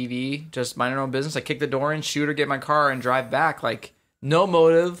watching TV, just minding her own business. I kick the door in, shoot her, get in my car, and drive back. Like, no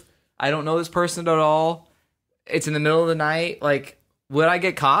motive. I don't know this person at all. It's in the middle of the night. Like, would I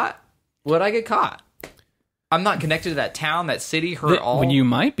get caught? Would I get caught? I'm not connected to that town, that city, her at all. When you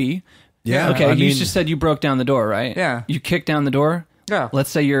might be. Yeah. Okay, I you mean, just said you broke down the door, right? Yeah. You kicked down the door? Yeah. Let's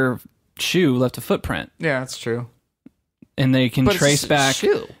say your shoe left a footprint, Yeah, that's true. and they can But it's trace a back.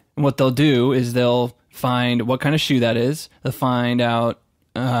 shoe. What they'll do is they'll find what kind of shoe that is. They'll find out.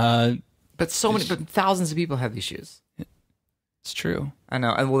 But thousands of people have these shoes. It's true. I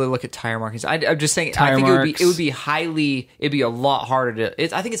know, and will they look at tire markings? I'm just saying. Tire I think marks. it'd be a lot harder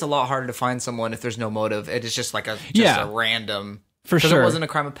to. I think it's a lot harder to find someone if there's no motive. It is just like a random. For 'Cause sure. It wasn't a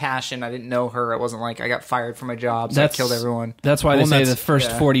crime of passion. I didn't know her. It wasn't like I got fired from my job, so I killed everyone. That's why they say the that's-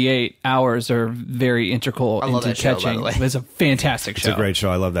 first 48 hours are very integral love into that show, by catching. the way. It's a fantastic show. It's a great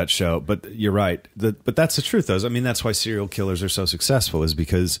show. I love that show. But you're right. But that's the truth, though. I mean, that's why serial killers are so successful, is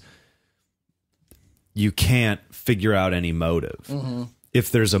because you can't figure out any motive. Mm-hmm.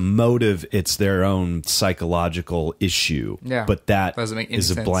 If there's a motive, it's their own psychological issue. Yeah. But that Doesn't make any is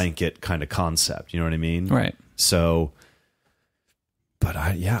a sense. blanket kind of concept. You know what I mean? Right. So, but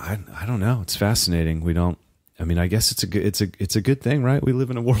I don't know. It's fascinating. I guess it's a good thing, right? We live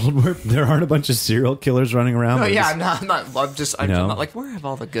in a world where there aren't a bunch of serial killers running around. No, but yeah, it's- I'm not like, where have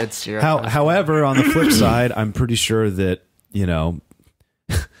all the good serial killers? However, on the flip side, I'm pretty sure that,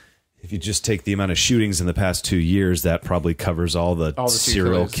 if you just take the amount of shootings in the past 2 years, that probably covers all the serial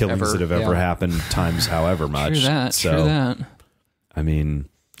serial killings killers that have ever, ever yeah. happened times however much. True that. So, True that. I mean,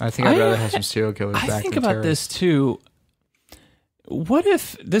 I think I'd rather have some serial killers back. I think than about terrorists. this too. What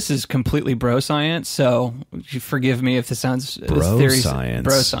if this is completely bro science? So you forgive me if this sounds bro theory, science.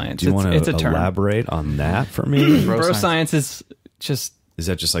 Bro science. Do you want it's to a term. elaborate on that for me? Bro science is just Is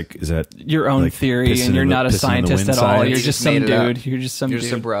that your own like theory, pissing and you're in the- not a pissing in the scientist wind at all. science? You're You just just some made it up. dude. You're just some You're dude.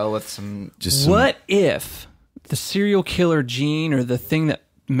 just a bro with some. just some- What if the serial killer gene, or the thing that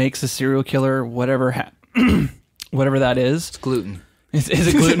makes a serial killer, whatever whatever that is gluten. is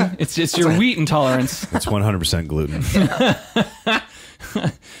it gluten? it's just your wheat intolerance. It's 100% gluten.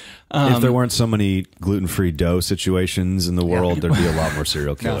 If there weren't so many gluten-free dough situations in the world, there'd be a lot more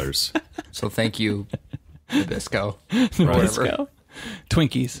serial killers. So thank you, Nabisco. Nabisco.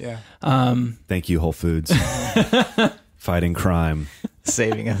 Twinkies. Yeah, Thank you, Whole Foods. Fighting crime.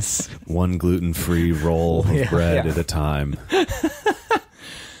 saving us. One gluten-free roll of bread at a time.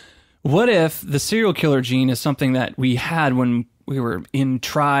 What if the serial killer gene is something that we had when we were in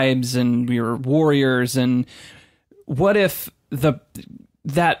tribes and we were warriors? And what if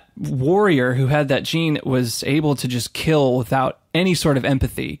that warrior who had that gene was able to just kill without any sort of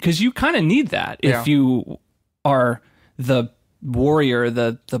empathy? Because you kind of need that if you are the warrior,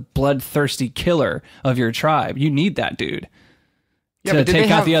 the bloodthirsty killer of your tribe. You need that dude to but did take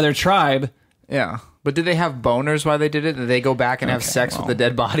they out have- the other tribe. Yeah, but did they have boners while they did it? Did they go back and have sex with the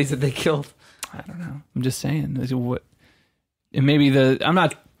dead bodies that they killed? I don't know. I'm just saying. What? And maybe I'm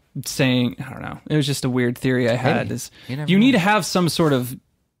not saying. I don't know. It was just a weird theory I had. Maybe. Is You never you know. need to have some sort of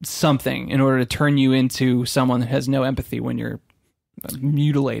something in order to turn you into someone that has no empathy when you're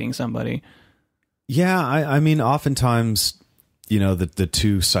mutilating somebody. Yeah, I mean, oftentimes, the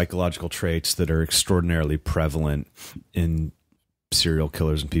two psychological traits that are extraordinarily prevalent in serial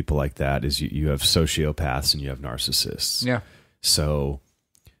killers and people like that is you have sociopaths and you have narcissists. Yeah, So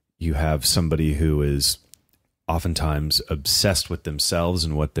you have somebody who is oftentimes obsessed with themselves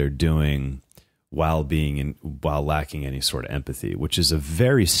and what they're doing while lacking any sort of empathy, which is a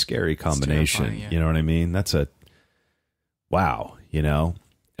very scary combination. terrifying, yeah. You know what I mean? That's wow.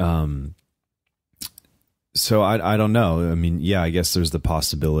 So I don't know. I mean, yeah, I guess there's the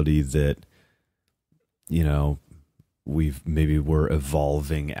possibility that, we're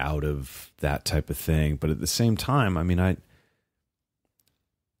evolving out of that type of thing. But at the same time, I mean,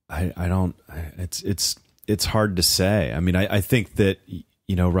 it's hard to say. I mean, I think that,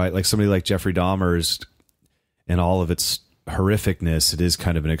 right, like somebody like Jeffrey Dahmer's and all of its horrificness, it is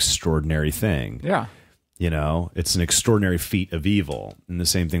kind of an extraordinary thing. yeah. You know, it's an extraordinary feat of evil. And the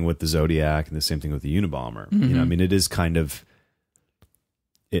same thing with the Zodiac and the same thing with the Unabomber. You know, I mean, it is kind of,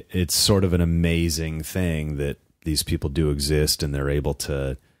 it's sort of an amazing thing that these people do exist and they're able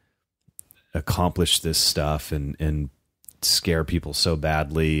to accomplish this stuff and scare people so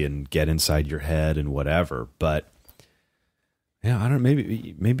badly and get inside your head and whatever. But yeah, I don't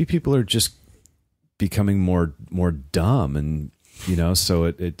know, maybe people are just becoming more dumb, and you know, so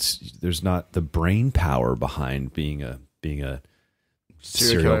it's there's not the brain power behind being a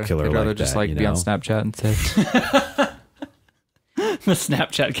serial killer I'd like rather that, just like you be on know? Snapchat instead. The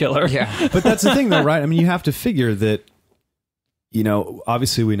Snapchat killer. Yeah. But that's the thing, though, right? I mean, you have to figure that, you know,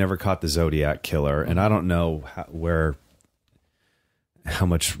 obviously we never caught the Zodiac killer, and I don't know how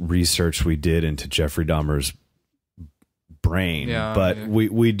much research we did into Jeffrey Dahmer's brain, but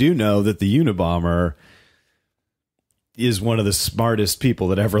we do know that the Unabomber is one of the smartest people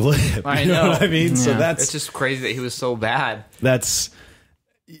that ever lived. I You know know. what I mean? Yeah. So that's It's just crazy that he was so bad.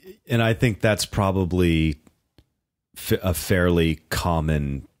 and I think that's probably a fairly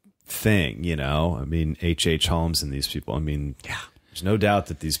common thing, you know? I mean, H.H. Holmes and these people, I mean, there's no doubt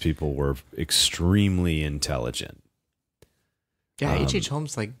that these people were extremely intelligent. Yeah, H.H.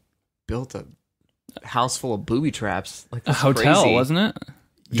 Holmes like built a house full of booby traps. Like A that's hotel, crazy. wasn't it?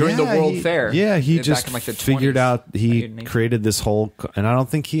 During the World he- Fair. Yeah, he Back just in, like, the figured 20s, out, he 1980s. created this whole, and I don't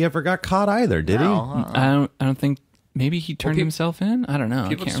think he ever got caught either, did No, he? I don't think, maybe he turned peop- himself in. I don't know. I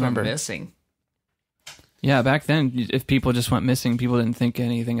People can't just went remember. missing. Yeah, back then, if people just went missing, people didn't think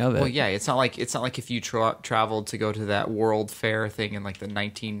anything of it. Well, yeah, it's not like if you traveled to go to that World Fair thing in like the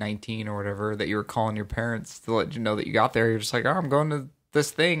 1919 or whatever that you were calling your parents to let you know that you got there. You're just like, oh, I'm going to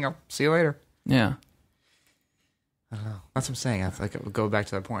this thing. I'll see you later. Yeah. I don't know. That's what I'm saying. I feel like it would go back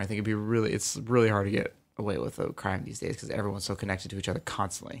to that point. I think it's really hard to get away with a crime these days because everyone's so connected to each other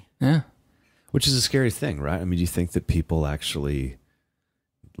constantly. Yeah. Which is a scary thing, right? I mean, do you think that people actually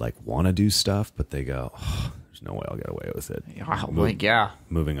like want to do stuff, but they go, oh, there's no way I'll get away with it.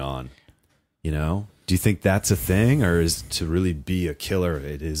 Moving on. You know? Do you think that's a thing, or is to really be a killer,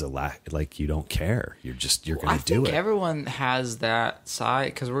 it is a like you don't care. You're going to do it. Everyone has that side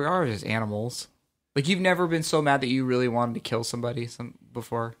because we are just animals. Like you've never been so mad that you really wanted to kill somebody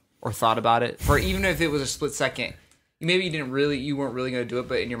before or thought about it, or even if it was a split second. Maybe you weren't really going to do it,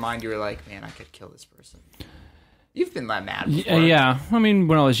 but in your mind you were like, man, I could kill this person. You've been that mad before. Yeah. I mean,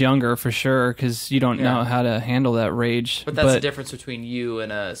 when I was younger, for sure, because you don't know how to handle that rage. But that's the difference between you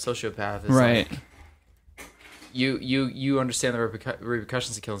and a sociopath. Is Right. Like, you understand the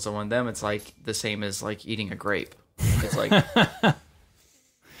repercussions of killing someone. Them, it's like the same as like eating a grape. It's like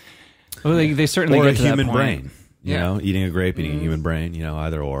Well, they certainly Or get a to that human point. brain. You know, eating a grape, eating a human brain, you know,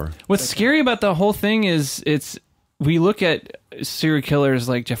 either or. What's scary about the whole thing is we look at serial killers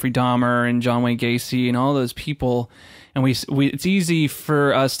like Jeffrey Dahmer and John Wayne Gacy and all those people, and we it's easy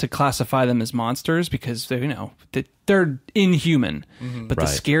for us to classify them as monsters because they're inhuman. But the Right.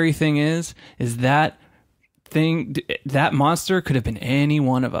 scary thing is that monster could have been any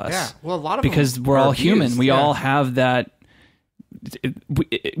one of us. yeah. Well, a lot of Because them we're are all human. abused, We yeah. all have that.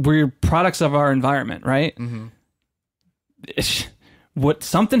 We're products of our environment, right? Mm-hmm.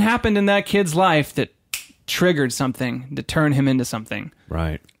 Something happened in that kid's life that triggered something to turn him into something.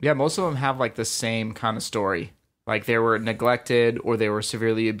 Right. Yeah, most of them have like the same kind of story. Like they were neglected or they were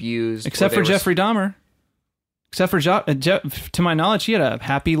severely abused. Except for Jeffrey Dahmer. Except for to my knowledge, he had a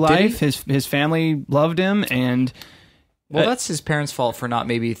happy life. His family loved him, and Well, that's his parents' fault for not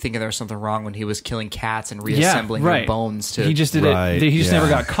maybe thinking there was something wrong when he was killing cats and reassembling their bones to. He just did Right, it. He just yeah. never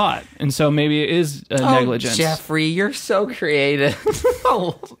got caught, and so maybe it is negligence. Jeffrey, you're so creative.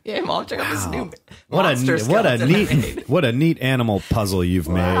 Oh, yeah, Mom, check out this new monster What a skeleton I made. neat what a neat animal puzzle you've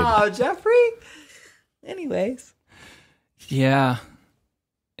made. Wow, Jeffrey. Anyways, Yeah,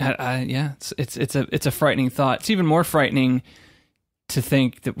 yeah. It's a frightening thought. It's even more frightening to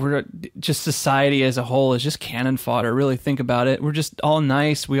think that we're just society as a whole is just cannon fodder. Really think about it. We're just all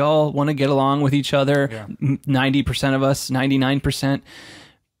nice. We all want to get along with each other. 90% of us, 99%.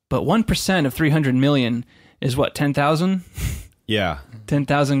 But 1% of 300 million is what, 10,000? Yeah.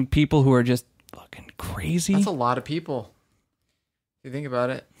 10,000 people who are just fucking crazy. that's a lot of people. If you think about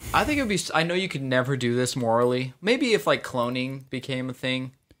it, I think it would be. I know you could never do this morally. Maybe if like cloning became a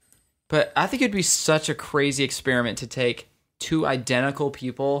thing, but I think it'd be such a crazy experiment to take two identical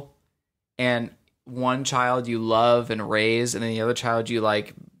people and one child you love and raise, and then the other child you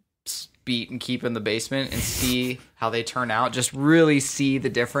like beat and keep in the basement and see how they turn out. Just really see the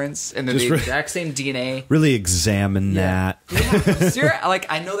difference, and they're the exact same DNA. Really examine that. Like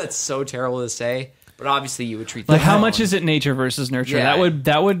I know that's so terrible to say, But obviously, you would treat the Like, how clone. much is it nature versus nurture? Yeah.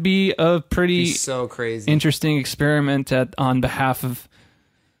 That would be a pretty Be so crazy. interesting experiment on behalf of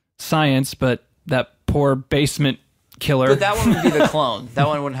science, but that poor basement killer. But that one would be the clone. That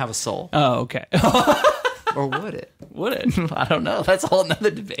one wouldn't have a soul. Oh, okay. Or would it? Would it? I don't know. That's a whole nother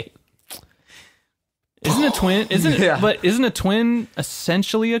debate. Isn't a twin? Isn't it? Yeah. But isn't a twin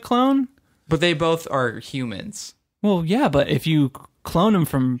essentially a clone? But they both are humans. Well, yeah, but if you clone them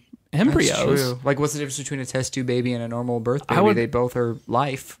from embryos, That's true. Like, what's the difference between a test tube baby and a normal birth baby? would- They both are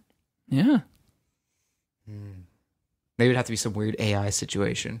life. yeah. Maybe it'd have to be some weird AI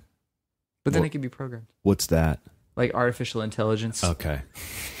situation. But then What- it could be programmed. What's that? Like artificial intelligence. Okay.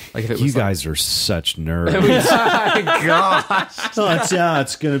 Like if it You was guys are such nerds. like, my gosh.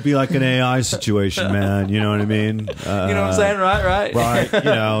 It's going to be like an AI situation, man. You know what I mean? You know what I'm saying? Right? Right.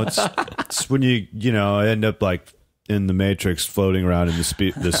 It's when you end up like in the Matrix floating around in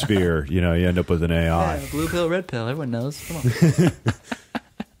the sphere, you end up with an AI. Yeah, blue pill, red pill. Everyone knows. Come on.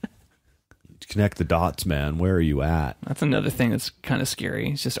 Connect the dots, man. Where are you at? That's another thing that's kind of scary.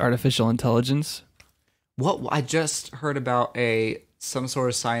 It's just artificial intelligence. What I just heard about some sort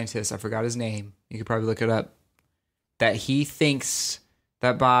of scientist, I forgot his name. You could probably look it up. That he thinks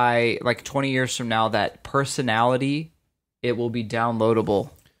that by like 20 years from now, that personality, it will be downloadable.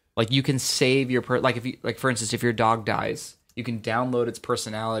 Like you can save your for instance, if your dog dies, you can download its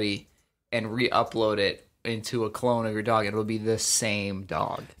personality and re-upload it into a clone of your dog. It'll be the same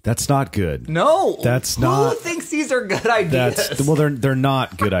dog. That's not good. No, That's Who not- thinks these are good ideas? They're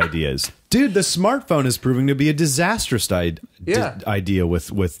not good ideas, dude. The smartphone is proving to be a disastrous idea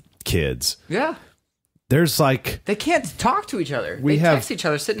with kids. Yeah. There's like They can't talk to each other. We They have- text each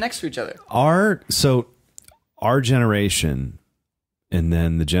other, sit next to each other. our generation, and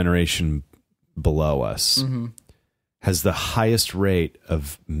then the generation below us has the highest rate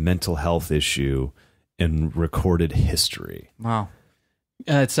of mental health issue in recorded history. Wow.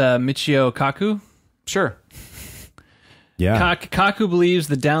 It's Michio Kaku. Sure. Yeah. Kaku believes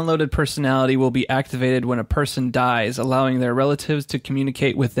the downloaded personality will be activated when a person dies, allowing their relatives to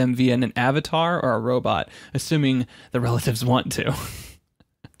communicate with them via an avatar or a robot, assuming the relatives want to.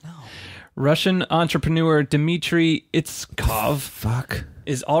 Russian entrepreneur Dmitry Itskov Fuck.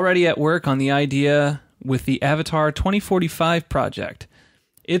 is already at work on the idea with the Avatar 2045 project.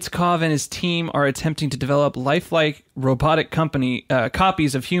 Itskov and his team are attempting to develop lifelike robotic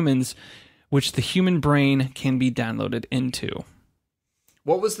copies of humans, which the human brain can be downloaded into.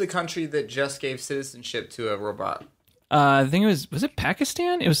 What was the country that just gave citizenship to a robot? I think it was it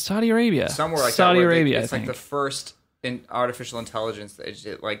Pakistan? It was Saudi Arabia. Somewhere like Saudi that. where Arabia, it's I like think. the first in artificial intelligence that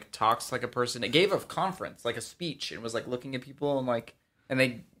it like talks like a person. It gave a conference, like a speech, and was like looking at people and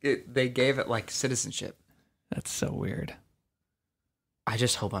they gave it like citizenship. That's so weird. I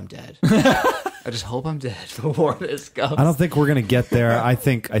just hope I'm dead. I just hope I'm dead before this goes. I don't think we're gonna get there. I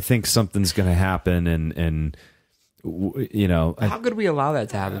think something's gonna happen, and How could we allow that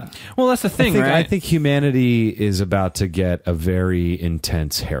to happen? Well, that's the thing, right? I think humanity is about to get a very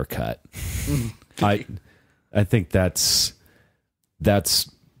intense haircut. I think that's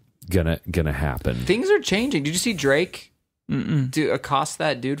gonna happen. Things are changing. Did you see Drake accost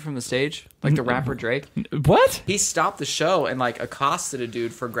that dude from the stage? Like the rapper Drake? What? He stopped the show and like accosted a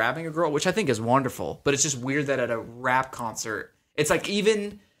dude for grabbing a girl, which I think is wonderful. But it's just weird that at a rap concert, it's like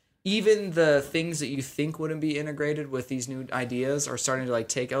even the things that you think wouldn't be integrated with these new ideas are starting to like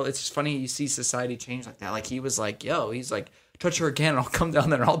take out. It's just funny you see society change like that. Like he was like, "Yo," he's like, "Touch her again, and I'll come down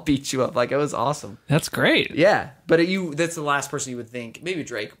there and I'll beat you up." Like it was awesome. That's great. Yeah, but that's the last person you would think. Maybe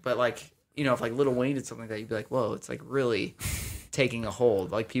Drake, but like if like Lil Wayne did something like that, you'd be like, "Whoa!" It's like really taking a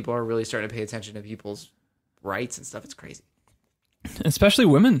hold. Like people are really starting to pay attention to people's rights and stuff. It's crazy. Especially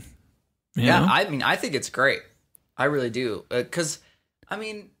women. You know? I think it's great. I really do. Because,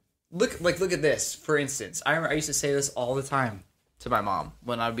 look at this. For instance, I used to say this all the time to my mom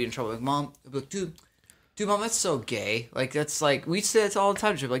when I'd be in trouble. Like, Mom, I'd be like, dude, Mom, that's so gay. Like, that's like, we say it all the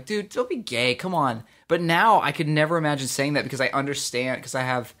time. She'd be like, dude, don't be gay. Come on. But now I could never imagine saying that because I understand, because I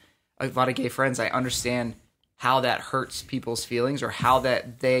have a lot of gay friends. I understand how that hurts people's feelings or how that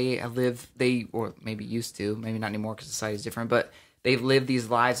or maybe used to, maybe not anymore because society is different, but they've lived these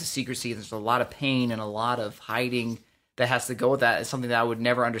lives of secrecy. There's a lot of pain and a lot of hiding that has to go with that. It's something that I would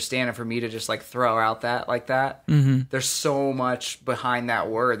never understand. And for me to just like throw out that like that, there's so much behind that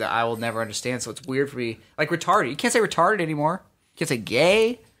word that I will never understand. So it's weird for me. Like retarded. You can't say retarded anymore. You can't say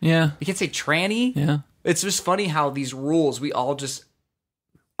gay. Yeah. You can't say tranny. Yeah. It's just funny how these rules we all just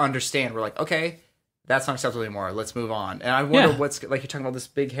understand. We're like, okay, that's not acceptable anymore. Let's move on. And I wonder what's like you're talking about this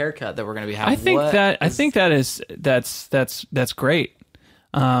big haircut that we're going to be having. That's great.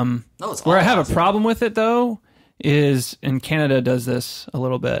 it's Where I all have awesome. a problem with it though is, and Canada does this a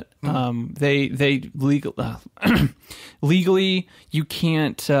little bit. They legally you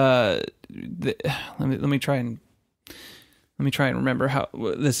can't. Let me try and remember how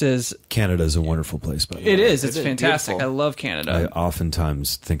this is. Canada's a wonderful place, by the way. It is. It's It is fantastic. beautiful. I love I Canada.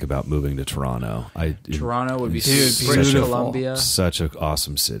 oftentimes think about moving to Toronto. Toronto would be it's British such a- Columbia. Such an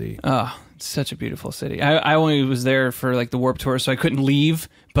awesome city. Oh, it's such a beautiful city. I only was there for like the Warp Tour, so I couldn't leave.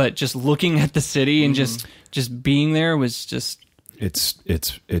 But just looking at the city and just being there was just. It's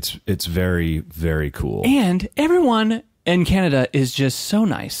very, very cool. And everyone in Canada is just so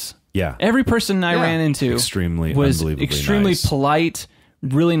nice. Yeah. Every person I ran into Extremely, was unbelievably extremely nice. polite,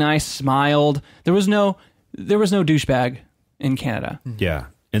 really nice, smiled. There was no douchebag in Canada. Yeah.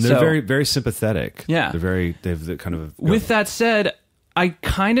 And they're So- very, very sympathetic. Yeah. They've the kind of. With that said, I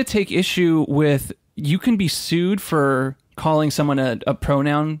kind of take issue with you can be sued for calling someone a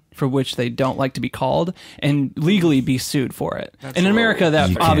pronoun for which they don't like to be called and legally be sued for it. And in America, that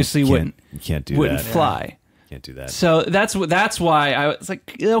You can't- obviously you can't do wouldn't that. fly. Can't do that. So that's why I was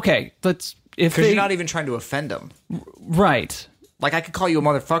like, okay, let's if Because they you're not even trying to offend them. right. Like, I could call you a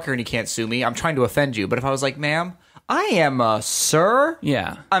motherfucker and you can't sue me. I'm trying to offend you. But if I was like, ma'am, I am a sir,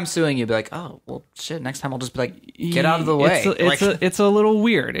 Yeah. I'm suing you. Be like, oh, well, shit, next time I'll just be like, get out of the way. It's a little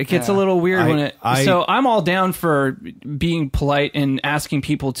weird. It gets a little weird when it. So I'm all down for being polite and asking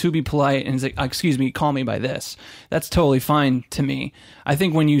people to be polite and say, excuse me, call me by this. That's totally fine to me. I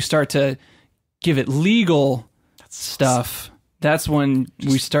think when you start to give it legal stuff, that's when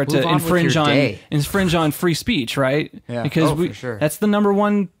we start to move on with infringe your day. on free speech, right? Yeah. Because Oh, for sure. that's the number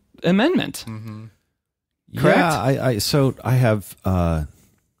one amendment. Correct? Yeah, so I have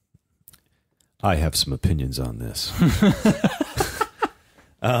some opinions on this.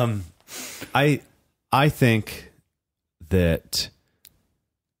 I think that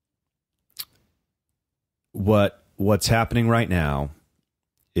what's happening right now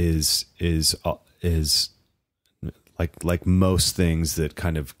is like most things that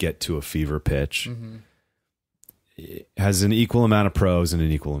kind of get to a fever pitch. It has an equal amount of pros and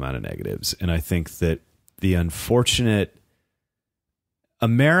an equal amount of negatives, and I think that the unfortunate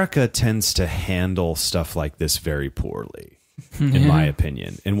America tends to handle stuff like this very poorly, in my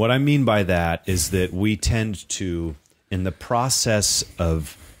opinion. And what I mean by that is that we tend to, in the process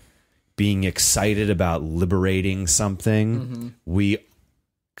of being excited about liberating something, we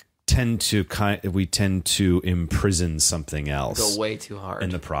tend to imprison something else Go way too hard. in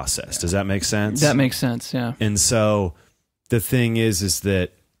the process. Does that make sense? That makes sense. Yeah. And so the thing is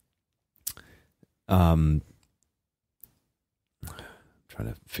that trying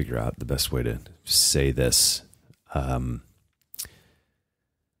to figure out the best way to say this.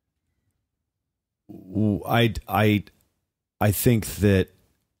 I think that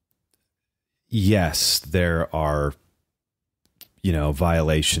yes, there are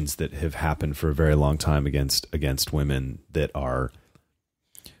violations that have happened for a very long time against women that are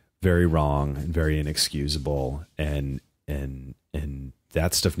very wrong and very inexcusable, and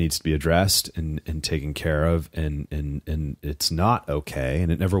that stuff needs to be addressed and taken care of, and it's not okay,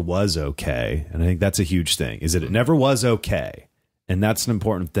 and it never was okay, and I think that's a huge thing, is that it never was okay, and that's an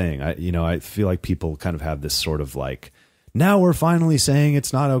important thing. I feel like people kind of have this sort of like, now we're finally saying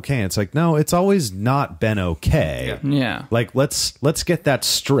it's not okay, and it's like, no, it's always not been okay. Yeah. Like let's get that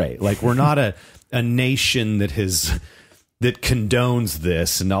straight. Like we're not a nation that condones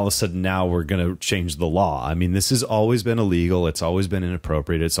this, and all of a sudden now we're going to change the law. I mean, this has always been illegal. It's always been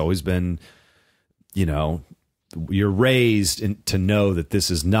inappropriate. It's always been, you're raised to know that this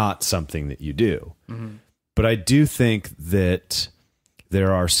is not something that you do. Mm-hmm. But I do think that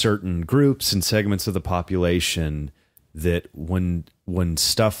there are certain groups and segments of the population that when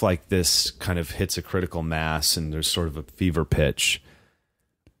stuff like this kind of hits a critical mass and there's sort of a fever pitch,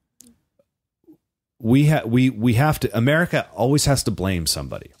 we have to, America always has to blame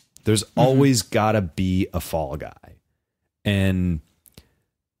somebody. There's always got to be a fall guy. And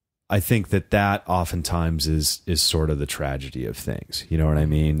I think that oftentimes is sort of the tragedy of things. You know what I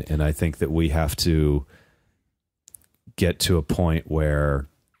mean? And I think that we have to get to a point where,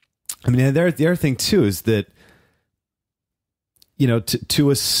 I mean, the other thing too is that,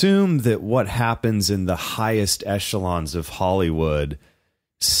 to assume that what happens in the highest echelons of Hollywood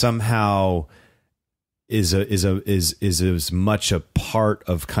somehow is as much a part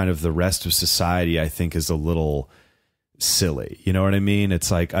of kind of the rest of society, I think is a little silly. You know what I mean? It's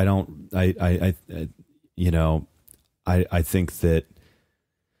like, I think that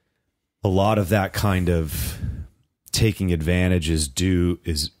a lot of that kind of taking advantage is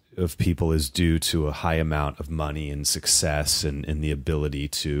of people is due to a high amount of money and success and the ability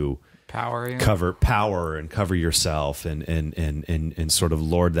to Power. Yeah. cover power and cover yourself and sort of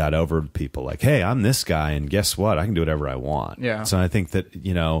lord that over people. Like, hey, I'm this guy, and guess what? I can do whatever I want. Yeah. So I think that,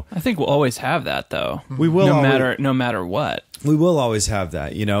 I think we'll always have that, though. we will No matter what. we will always have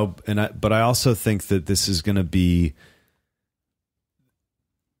that, but I also think that this is going to be,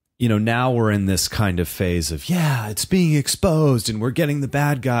 now we're in this kind of phase of, it's being exposed and we're getting the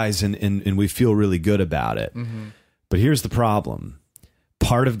bad guys and we feel really good about it. Mm-hmm. But here's the problem.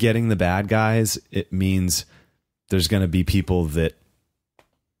 Part of getting the bad guys, it means there's going to be people that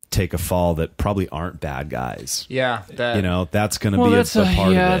take a fall that probably aren't bad guys. Yeah. That's going to be a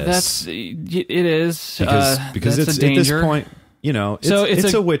part of this. It is. Because that's it's a danger. at this point,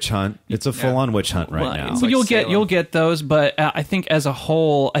 it's a witch hunt. It's a full-on wwitch hunt right now. It's like you'll get those, but I think as a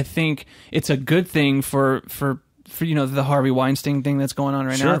whole, I think it's a good thing for the Harvey Weinstein thing that's going on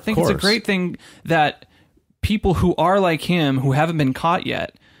right now. I think it's a great thing that people who are like him, who haven't been caught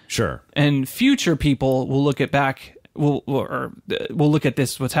yet, and future people will look at we'll look at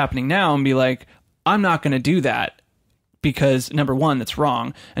this, what's happening now, and be like, I'm not going to do that because, number one, that's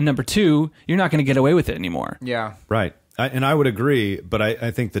wrong, and number two, you're not going to get away with it anymore. Yeah. Right. And I would agree, but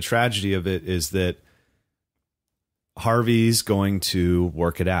I think the tragedy of it is that Harvey's going to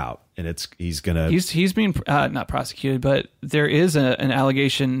work it out, and he's being not prosecuted, but there is an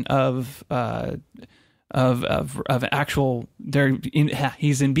allegation of actual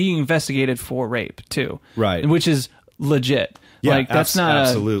he's being investigated for rape too, right? Which is legit. Like that's not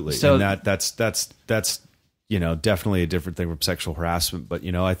absolutely. And that's definitely a different thing from sexual harassment. But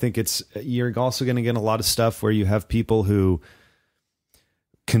I think you're also going to get a lot of stuff where you have people who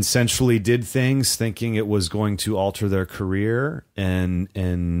consensually did things thinking it was going to alter their career,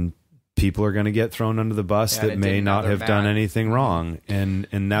 and people are going to get thrown under the bus that may not have done anything wrong, and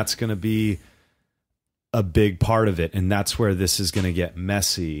that's going to be a big part of it. And that's where this is going to get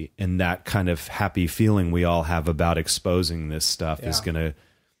messy, and that kind of happy feeling we all have about exposing this stuff is going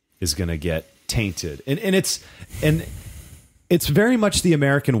to get tainted. And it's very much the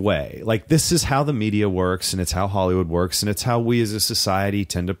American way. Like, this is how the media works, and it's how Hollywood works, and it's how we as a society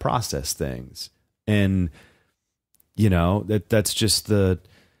tend to process things. And that's just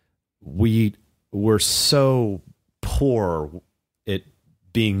we're so poor at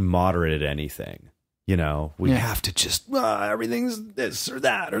being moderate at anything. We have to just, everything's this or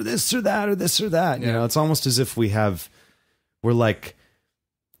that or this or that or this or that. It's almost as if we're like,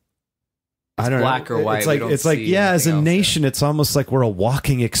 I don't black know. or white. It's like as a nation, it's almost like we're a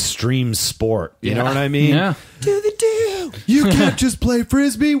walking extreme sport. You know what I mean? Yeah. Do the do. You can't just play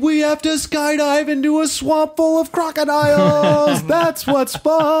Frisbee. We have to skydive into a swamp full of crocodiles. That's what's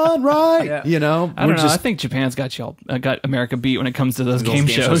fun, right? Yeah. I don't know. I think Japan's got America beat when it comes to those game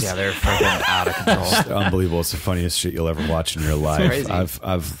shows. Yeah, they're freaking out of control. It's unbelievable. It's the funniest shit you'll ever watch in your life. Crazy.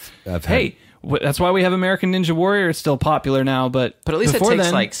 I've had, hey, that's why we have American Ninja Warrior. It's still popular now, but at least it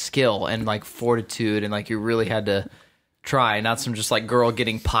takes then, skill and fortitude, and you really had to try, not some just girl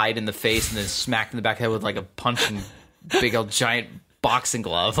getting pied in the face and then smacked in the back of the head with a punching big old giant boxing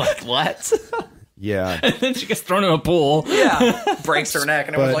glove. What? Yeah. And then she gets thrown in a pool. Yeah. Breaks her neck,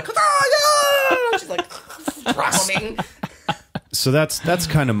 and everyone's yeah! She's drowning. So that's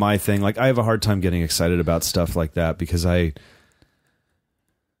kind of my thing. I have a hard time getting excited about stuff like that because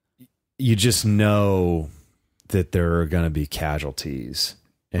you just know that there are going to be casualties,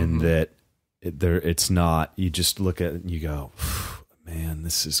 and that it's not. You just look at it and you go, "Man,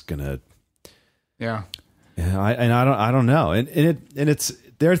 this is gonna." Yeah. I don't know, and it's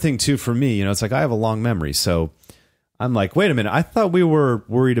their thing too for me. It's like I have a long memory, so I'm like, wait a minute, I thought we were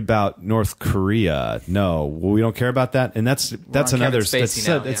worried about North Korea. No, we don't care about that, and that's another.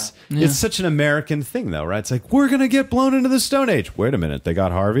 It's such an American thing, though, right? It's like we're gonna get blown into the Stone Age. Wait a minute, they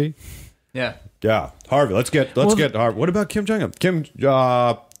got Harvey. Yeah, Harvey. Let's get Harvey. What about Kim Jong Un?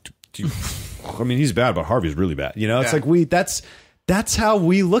 I mean, he's bad, but Harvey's really bad. It's like that's how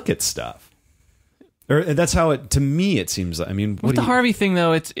we look at stuff. Or that's how to me it seems. I mean, with the Harvey thing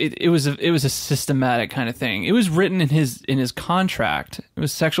though, it was a systematic kind of thing. It was written in his contract. It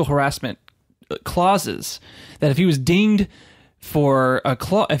was sexual harassment clauses that if he was dinged for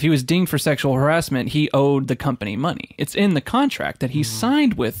sexual harassment, he owed the company money. It's in the contract that he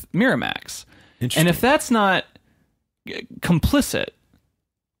signed with Miramax. And if that's not complicit,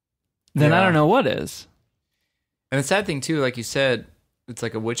 then I don't know what is. And the sad thing too, like you said, it's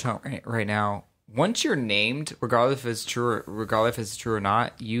like a witch hunt right now. Once you're named, regardless if it's true or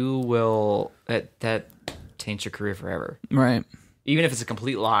not, you will that taints your career forever. Right. even if it's a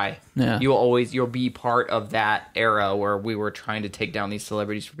complete lie. Yeah. You'll be part of that era where we were trying to take down these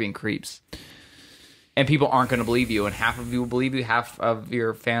celebrities for being creeps. And people aren't going to believe you, and half of you will believe you, half of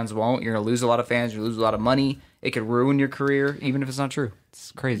your fans won't. You're going to lose a lot of fans, you lose a lot of money. It could ruin your career, even if it's not true.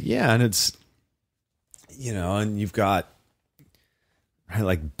 It's crazy. Yeah, and it's, and you've got, right,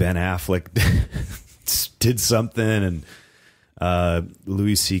 like Ben Affleck did something, and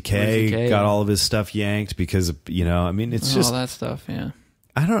Louis C.K. got all of his stuff yanked because of, it's just all that stuff. Yeah,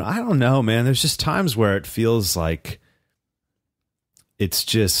 I don't know, man. There's just times where it feels like it's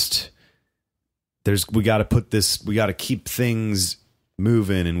just we got to keep things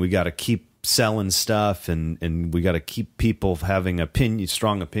moving, and we got to keep selling stuff, and we got to keep people having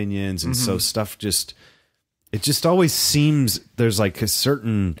strong opinions, and so stuff it just always seems there's like a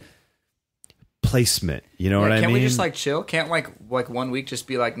certain placement, what I mean? Can't we just like chill? Can't like 1 week just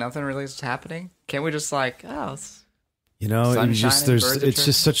be like nothing really is happening? Can't we just like it's it's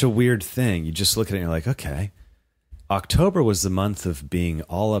just such a weird thing. You just look at it and you're like, okay, October was the month of being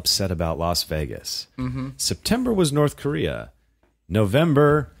all upset about Las Vegas. September was North Korea.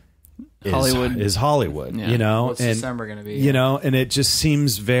 November is Hollywood. Yeah. What's December going to be? And it just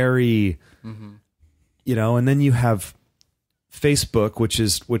seems very, and then you have Facebook, which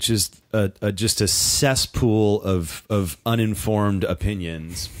is just a cesspool of uninformed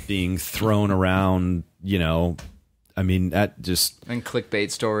opinions being thrown around. I mean, that just and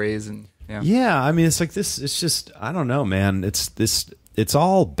clickbait stories and yeah. I mean, it's like this. It's just I don't know, man. It's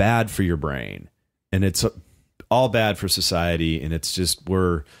all bad for your brain, and it's all bad for society, and it's just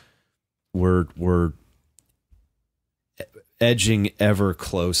we're edging ever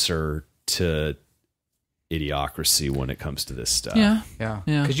closer to idiocracy when it comes to this stuff. yeah.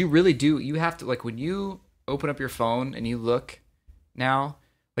 Because you really do. You have to, like, when you open up your phone and you look now,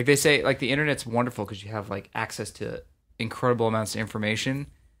 like they say, like the internet's wonderful because you have like access to incredible amounts of information.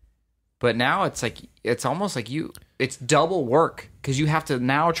 But now it's like it's almost like it's double work because you have to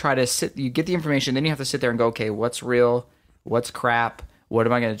now try to you get the information, then you have to sit there and go, okay, what's real, what's crap, what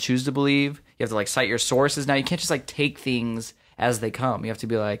am I going to choose to believe? You have to like cite your sources. Now you can't just like take things as they come. You have to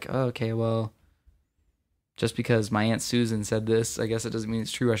be like, oh, okay, well, just because my Aunt Susan said this, I guess it doesn't mean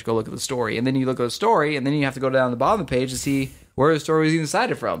it's true. I should go look at the story. And then you look at the story, and then you have to go down the bottom of the page to see where the story was even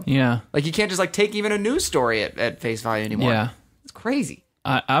cited from. Yeah. Like you can't just like take even a news story at face value anymore. Yeah. It's crazy.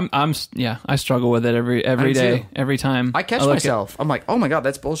 I struggle with it every day, too. every time. I catch myself. I'm like, oh my God,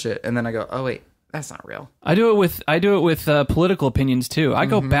 that's bullshit. And then I go, oh wait, that's not real. I do it with political opinions too. I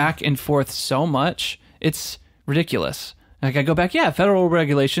go back and forth so much. It's ridiculous. Like I go back, yeah, federal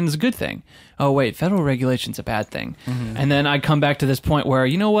regulation is a good thing. Oh wait, federal regulation's a bad thing. And then I come back to this point where,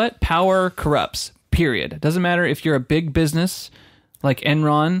 you know what? Power corrupts. Period. It doesn't matter if you're a big business like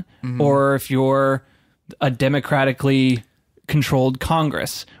Enron or if you're a democratically controlled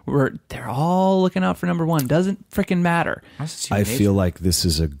Congress, where they're all looking out for number one. Doesn't freaking matter. I feel like this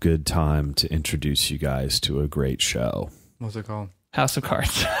is a good time to introduce you guys to a great show. What's it called? House of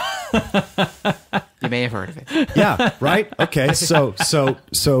Cards. You may have heard of it. Yeah, right? Okay, so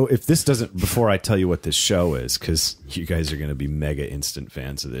if this doesn't, before I tell you what this show is, because you guys are going to be mega instant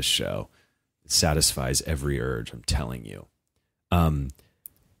fans of this show, it satisfies every urge, I'm telling you.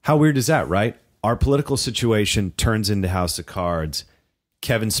 How weird is that, right? Our political situation turns into House of Cards.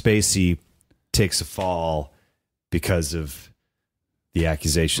 Kevin Spacey takes a fall because of the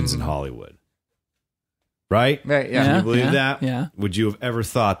accusations in Hollywood. Right? Right, yeah. Can you believe that? Yeah. Would you have ever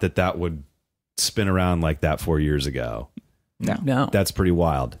thought that would spin around like that 4 years ago? No. That's pretty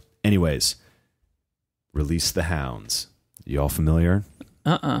wild. Anyways, Release the Hounds. You all familiar?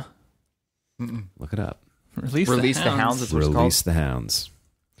 Uh-uh. Look it up. Release the Hounds is what it's called. Release the Hounds.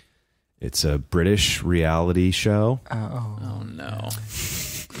 It's a British reality show. Oh no.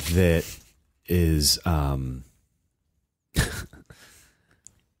 That is I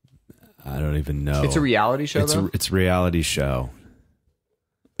don't even know. It's a reality show, though? It's a reality show.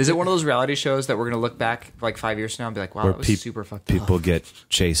 Is it one of those reality shows that we're going to look back like 5 years from now and be like, wow, Where that was super fucked up? People get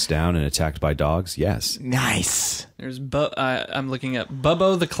chased down and attacked by dogs? Yes. Nice. There's I'm looking up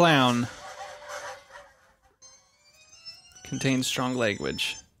Bubbo the Clown. Contains strong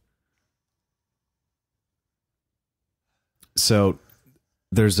language. So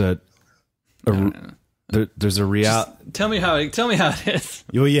there's there's a reality. Tell me how it is.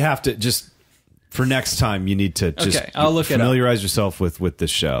 You have to just for next time. You need to just I'll look familiarize yourself with the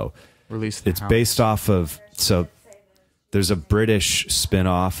show. It's based off of there's a British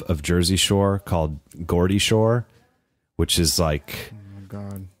spin-off of Jersey Shore called Geordie Shore, which is like, oh my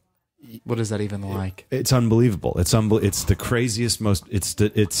God, what is that even like? It's unbelievable. It's the craziest, most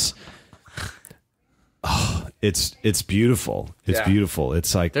It's beautiful. It's Yeah. beautiful.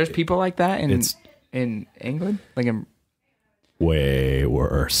 It's like There's people like that It's- in England? Like in way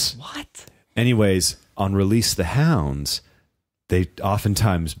worse. what? Anyways, on Release the Hounds, they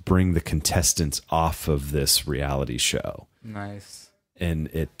oftentimes bring the contestants off of this reality show. Nice. And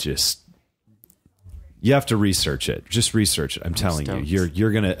it just, you have to research it. Just research it. I'm telling stoked. you,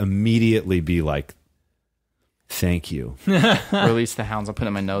 you're going to immediately be like, thank you. Release the Hounds. I'll put it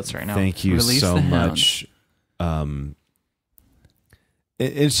in my notes right now. Thank you Release so the much.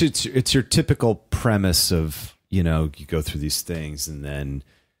 It's your typical premise of, you go through these things and then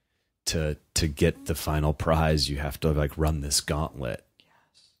to get the final prize, you have to like run this gauntlet,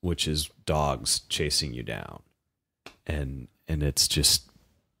 which is dogs chasing you down. And it's just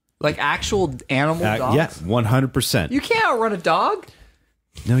Like actual animal dogs? yeah, 100%. You can't outrun a dog?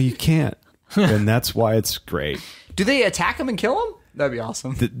 No, you can't. And that's why it's great. Do they attack him and kill him? That'd be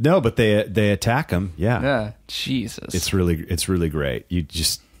awesome. No, but they attack them. Yeah. Yeah. Jesus. It's really great. You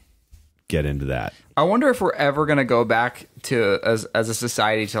just get into that. I wonder if we're ever going to go back to, as a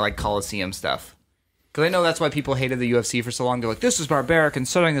society, to like Coliseum stuff. Because I know that's why people hated the UFC for so long. They're like, this is barbaric and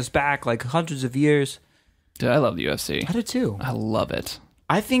setting us back like hundreds of years. Dude, I love the UFC. I do too. I love it.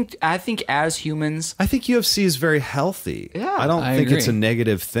 I think as humans, I think UFC is very healthy. Yeah, I don't I think it's a agree.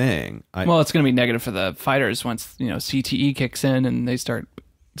 negative thing. Well, it's going to be negative for the fighters once CTE kicks in and they start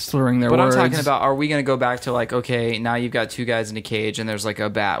slurring their but words. I'm talking about, are we going to go back to like, okay, now you've got two guys in a cage and there's like a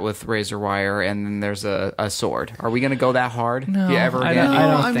bat with razor wire and then there's a sword. Are we going to go that hard? No, Yeah, ever I again? don't- You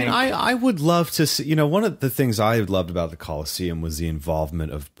I don't don't think? I would love to see, one of the things I loved about the Coliseum was the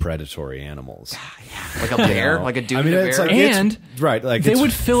involvement of predatory animals. Like a bear? Like a dude I mean, in a it's bear? like, And right. Like they it's-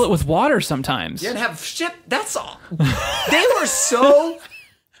 would fill it with water sometimes. Yeah, and have shit. That's all. They were so.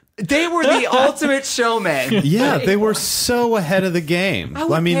 They were the ultimate showmen. yeah, they were so ahead of the game. I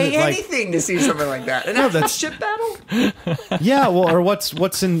would pay like, anything to see something like that. An No, actual that's- shit battle. yeah, well, or what's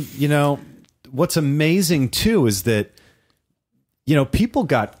what's amazing too is that people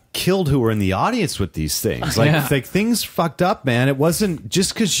got killed who were in the audience with these things. Like, Yeah. like things fucked up, man. It wasn't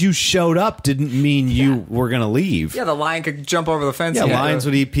just because you showed up didn't mean you were gonna leave. Yeah, the lion could jump over the fence. Yeah, and lions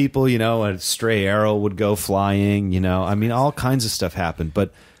would eat people. A stray arrow would go flying. I mean, all kinds of stuff happened.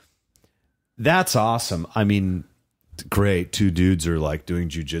 But that's awesome. I mean, great. Two dudes are like doing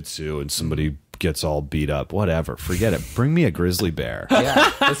jujitsu, and somebody gets all beat up. Whatever. Forget it. Bring me a grizzly bear.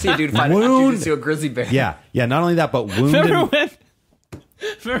 Yeah, let's see a dude fight a grizzly bear. Yeah, yeah. Not only that, but wounded.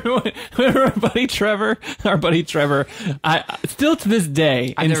 Remember our buddy Trevor? I still to this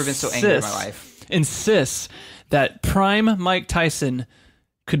day, I've never been so angry in my life. Insists that prime Mike Tyson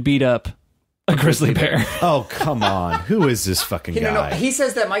could beat up a grizzly bear. Oh, come on. Who is this fucking guy? No. He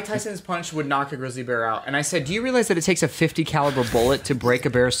says that Mike Tyson's punch would knock a grizzly bear out, and I said, "Do you realize that it takes a 50 caliber bullet to break a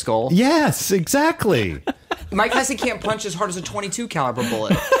bear's skull?" Yes, exactly. Mike Tyson can't punch as hard as a 22 caliber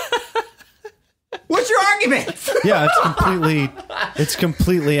bullet. What's your argument? Yeah, it's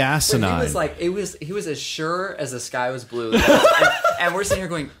completely asinine. He was like, he was as sure as the sky was blue. And we're sitting here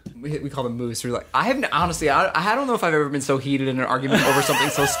going, we called him Moose. We're like, I don't know if I've ever been so heated in an argument over something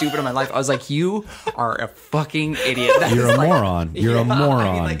so stupid in my life. I was like, you are a fucking idiot. That You're is a like- moron. You're a moron.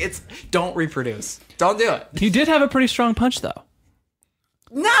 I mean, like, don't reproduce. Don't do it. He did have a pretty strong punch, though.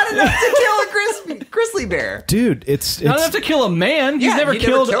 Not enough to kill a grizzly bear. Dude, it's Not enough to kill a man. He's Yeah, never he never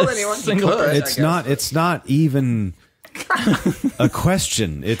killed killed a anyone. He single could. person. it's not even a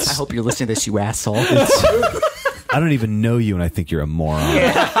question. It's I hope you're listening to this, you asshole. I don't even know you, and I think you're a moron.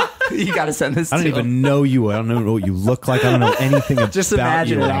 You got to send this. I don't even know you. I don't know what you look like. I don't know anything Just about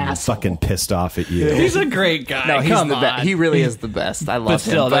imagine you. an and I'm asshole. fucking pissed off at you. He's a great guy. No, he's Come the on. best. He really is the best. I love But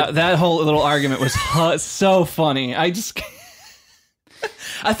still, him. that whole little argument was so funny.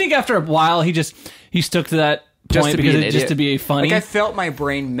 I think after a while, he stuck to that point just to be funny. Like, I felt my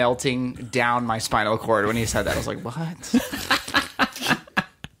brain melting down my spinal cord when he said that. I was like, what?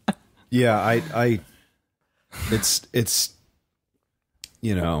 Yeah, it's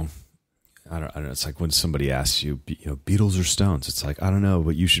I don't know. It's like when somebody asks you, Beatles or Stones. It's like, I don't know,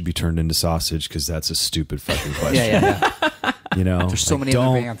 but you should be turned into sausage because that's a stupid fucking question. yeah. There's so many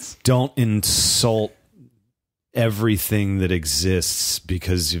other bands. Don't insult everything that exists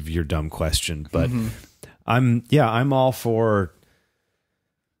because of your dumb question. But I'm all for.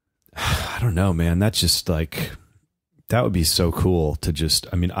 I don't know, man. That's just like. That would be so cool to just.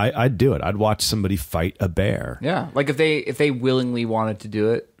 I mean, I'd do it. I'd watch somebody fight a bear. Yeah, like if they willingly wanted to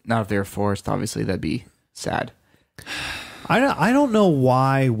do it, not if they were forced. Obviously, that'd be sad. I don't know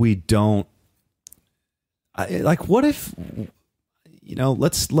why we don't. Like, what if,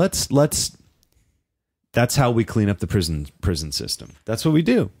 let's. That's how we clean up the prison system. That's what we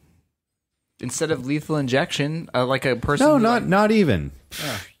do. instead of lethal injection, like a person. No, who, not even.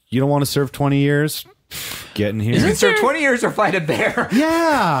 You don't want to serve 20 years? Get in here. You can serve 20 years or fight a bear.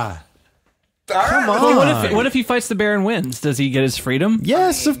 Yeah. Come on. Well, what if he fights the bear and wins? Does he get his freedom?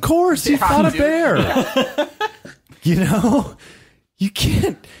 Yes, of course. He fought a bear. You know, you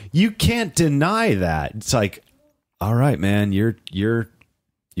can't deny that. It's like, all right, man, you're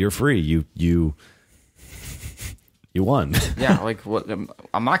free. You won. Yeah, like what?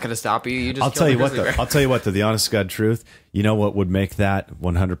 I'm not going to stop you. You just. I'll tell you what. I'll tell you what. The honest to God truth. You know what would make that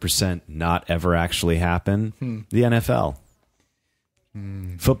 100% not ever actually happen? The NFL.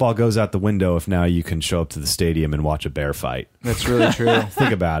 Football goes out the window if now you can show up to the stadium and watch a bear fight. That's really true.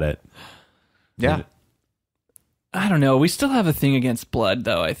 Think about it. Yeah. I don't know. We still have a thing against blood,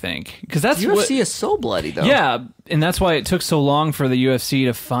 though, I think. Because that's UFC is so bloody, though. Yeah, and that's why it took so long for the UFC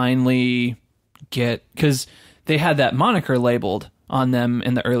to finally get... Because they had that moniker labeled on them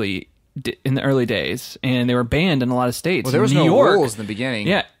in the early days, and they were banned in a lot of states. Well, there was New no York, rules in the beginning.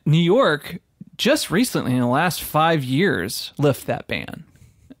 Yeah, New York, just recently, in the last 5 years, lifted that ban.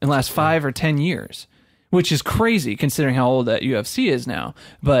 In the last 5 or 10 years. Which is crazy, considering how old that UFC is now.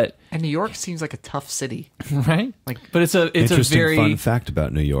 But... And New York seems like a tough city. Right? But it's a Interesting very... fun fact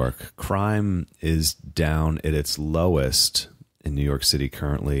about New York. Crime is down at its lowest in New York City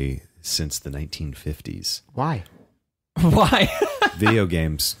currently since the 1950s. Why? Why? Video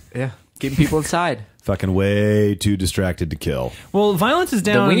games. Yeah. Keeping people inside. Fucking way too distracted to kill. Well, violence is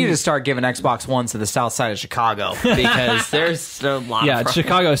down... We need to start giving Xbox Ones to the south side of Chicago because there's a lot of...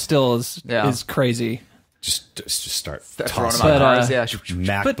 Chicago still is crazy. Just start throwing tossing them out cars,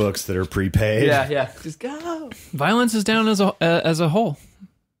 MacBooks that are prepaid. Yeah. Just go. Violence is down as a whole,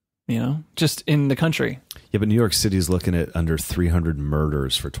 just in the country. Yeah, but New York City is looking at under 300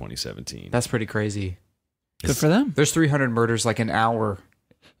 murders for 2017. That's pretty crazy. Good for them. There's 300 murders like an hour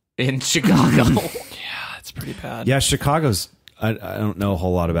in Chicago. Yeah, it's pretty bad. Yeah, Chicago's... I don't know a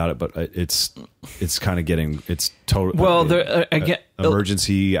whole lot about it, but it's kind of getting... It's totally... Well, again...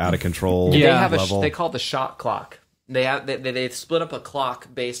 emergency, out of control Yeah. They have level. they call it the shot clock. They split up a clock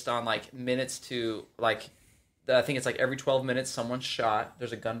based on like minutes to like I think it's like every 12 minutes someone's shot.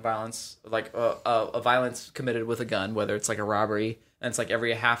 There's a gun violence like a violence committed with a gun, whether it's like a robbery, and it's like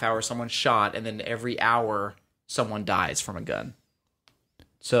every half hour someone's shot, and then every hour someone dies from a gun.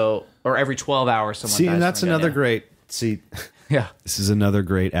 So or every 12 hours someone dies. And that's from a gun, another yeah. great... See, Yeah. this is another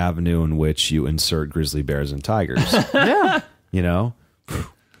great avenue in which you insert grizzly bears and tigers. Yeah. You know?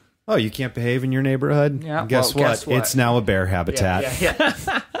 Oh, you can't behave in your neighborhood? Yeah, Guess well, what? guess what? It's now a bear habitat.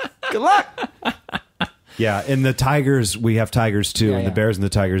 Yeah. Good luck. Yeah, and the tigers, we have tigers too, and yeah. the bears and the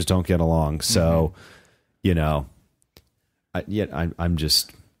tigers don't get along. So, I'm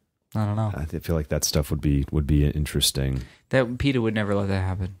just... I don't know. I feel like that stuff would be interesting. That PETA would never let that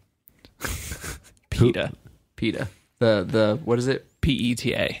happen. PETA. PETA. The what is it?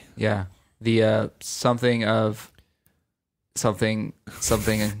 PETA. Yeah. The something of something.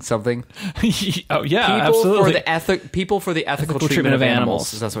 Oh yeah, absolutely. People for the ethical treatment of animals.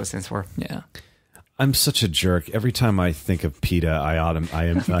 That's what it stands for. Yeah. I'm such a jerk. Every time I think of PETA, I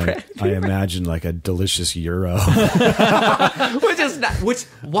imagine like a delicious gyro.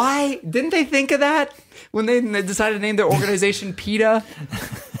 Why didn't they think of that when they decided to name their organization PETA?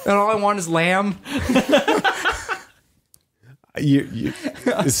 And all I want is lamb.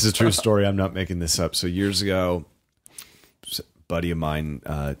 This is a true story. I'm not making this up. So years ago, a buddy of mine,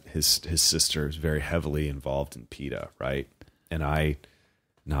 his sister is very heavily involved in PETA, right? And I,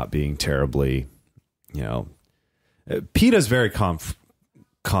 not being terribly, PETA is very controversial.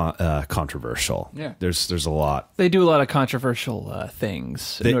 Yeah, there's a lot. They do a lot of controversial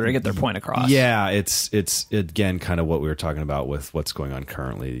things in order to get their point across. Yeah, it's again kind of what we were talking about with what's going on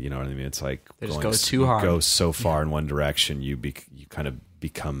currently. You know what I mean? It's like they just go too hard, go so far in one direction, you kind of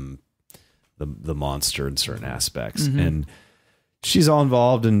become the monster in certain aspects. Mm-hmm. And she's all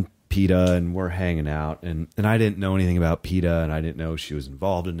involved in PETA, and we're hanging out, and I didn't know anything about PETA, and I didn't know she was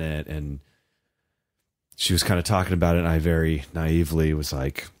involved in it, and she was kind of talking about it, and I very naively was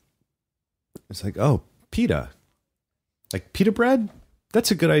like, oh, PETA. Like pita bread? That's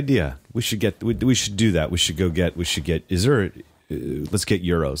a good idea. We should do that. Let's get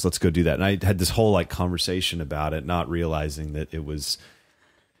euros. Let's go do that. And I had this whole like conversation about it, not realizing that it was,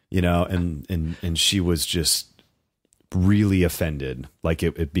 and she was just really offended. Like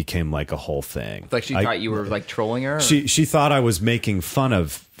it became like a whole thing. Like she thought you were like trolling her? Or? She thought I was making fun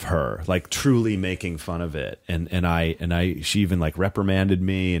of her, like truly making fun of it. And she even like reprimanded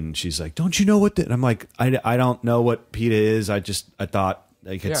me, and she's like, "Don't you know what?" And I'm like, I don't know what PETA is. I thought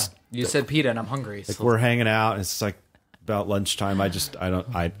like it's you said PETA and I'm hungry. like we're hanging out and it's like about lunchtime.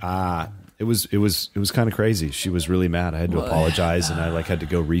 It it was kind of crazy. She was really mad. I had to apologize, and I like had to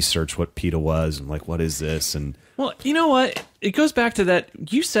go research what PETA was and like what is this and. Well, you know what? It goes back to that.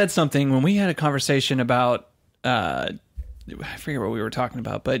 You said something when we had a conversation about, I forget what we were talking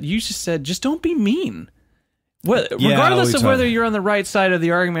about, but you just said, just don't be mean. Well, regardless of whether you're on the right side of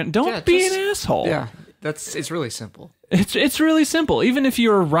the argument, don't be an asshole. Yeah, it's really simple. It's really simple. Even if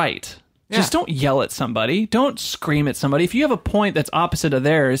you're right, just don't yell at somebody. Don't scream at somebody. If you have a point that's opposite of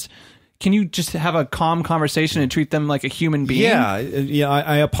theirs, can you just have a calm conversation and treat them like a human being? Yeah.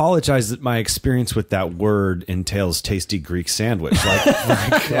 I apologize that my experience with that word entails tasty Greek sandwich.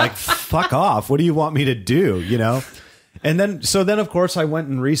 Like fuck off. What do you want me to do? You know? And then of course I went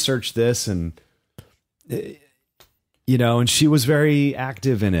and researched this, and you know, and she was very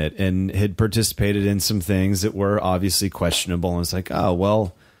active in it and had participated in some things that were obviously questionable. And it's like, oh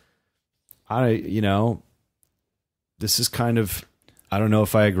well, this is kind of. I don't know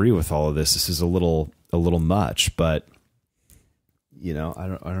if I agree with all of this. This is a little much, but you know,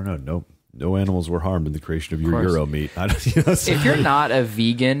 I don't know. No animals were harmed in the creation of your Euro meat. If you're not a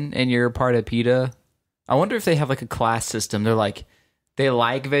vegan and you're part of PETA, I wonder if they have like a class system. They're like, they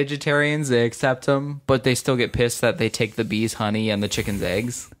like vegetarians, they accept them, but they still get pissed that they take the bees' honey and the chicken's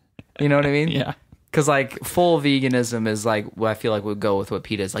eggs. You know what I mean? Yeah. Because like full veganism is like what I feel like would go with what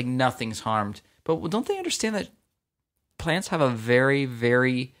PETA is. Like nothing's harmed, but don't they understand that? Plants have a very,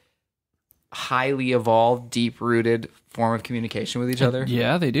 very highly evolved, deep-rooted form of communication with each other.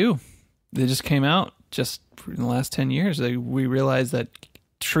 Yeah, they do. They just came out just in the last 10 years. We realized that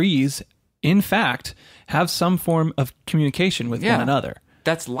trees, in fact, have some form of communication with one another.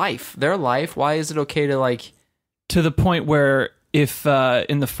 That's life. Their life. Why is it okay to like... To the point where if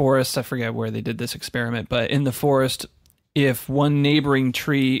in the forest, I forget where they did this experiment, but in the forest, if one neighboring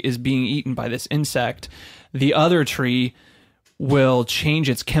tree is being eaten by this insect, the other tree will change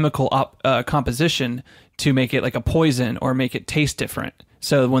its chemical composition to make it like a poison or make it taste different.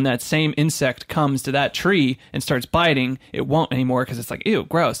 So when that same insect comes to that tree and starts biting, it won't anymore because it's like, ew,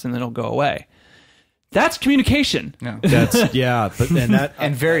 gross, and then it'll go away. That's communication. No.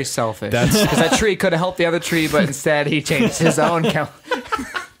 And very selfish. Because that tree could have helped the other tree, but instead he changed his own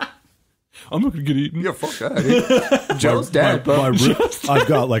I'm not gonna get eaten. Yeah, fuck that. Joe's dead, but I've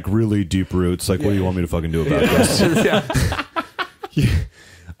got like really deep roots. Like, what do you want me to fucking do about this?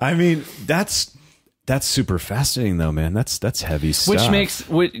 I mean, that's super fascinating, though, man. That's heavy stuff. What's going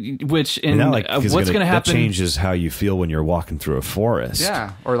to happen? That changes how you feel when you're walking through a forest.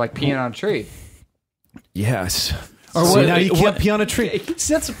 Yeah, or like peeing on a tree. Yes. Or see, now you can't pee on a tree.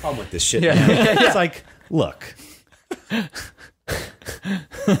 See, that's the problem with this shit. Yeah. It's like, look.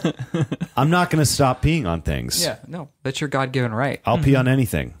 I'm not going to stop peeing on things. Yeah, no, that's your God-given right. I'll pee on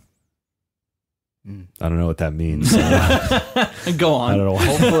anything. I don't know what that means. Go on. I don't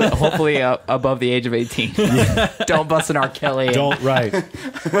know. Hopefully above the age of 18. Yeah. Don't bust an R. Kelly. Don't, right.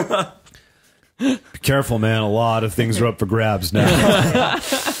 Be careful, man. A lot of things are up for grabs now.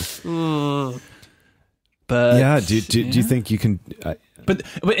 But yeah, do you think you can... But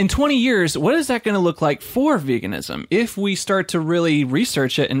in 20 years, what is that going to look like for veganism if we start to really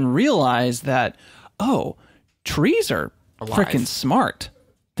research it and realize that, oh, trees are freaking smart.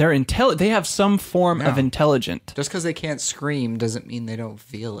 They're they have some form of intelligence. Just because they can't scream doesn't mean they don't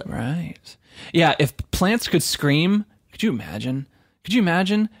feel it. Right. Yeah, if plants could scream, could you imagine? We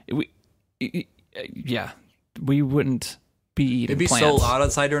wouldn't be eating It'd be plants. so loud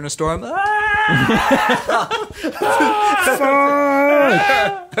outside during a storm. Trying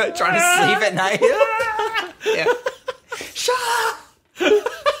to sleep at night. Yeah. Shut up.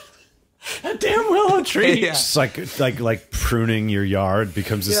 A damn willow tree. Yeah. It's like pruning your yard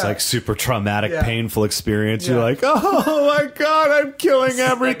becomes this like super traumatic, painful experience. You're like, oh my God, I'm killing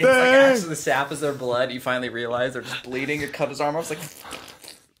everything. It's like after the sap is their blood, you finally realize they're just bleeding. You cut his arm off. It's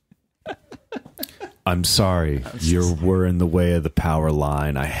like, I'm sorry. You were in the way of the power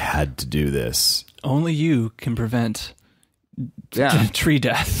line. I had to do this. Only you can prevent tree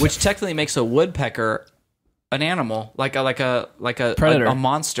death. Which technically makes a woodpecker an animal, like a predator, a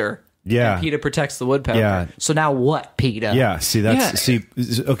monster. Yeah. And PETA protects the woodpecker. Yeah. So now what, PETA? Yeah.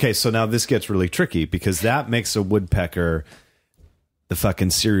 Okay. So now this gets really tricky because that makes a woodpecker the fucking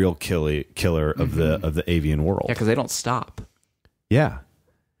serial killer of the avian world. Yeah, because they don't stop. Yeah.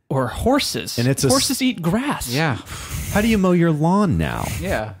 Or horses. And horses eat grass. Yeah. How do you mow your lawn now?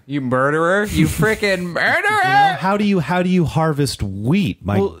 Yeah. You murderer. You freaking murderer. How do you harvest wheat?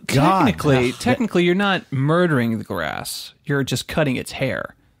 My God. Technically, you're not murdering the grass. You're just cutting its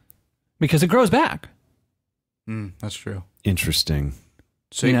hair. Because it grows back. That's true. Interesting.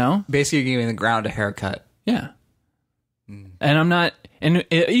 So basically you're giving the ground a haircut. Yeah. And I'm not, and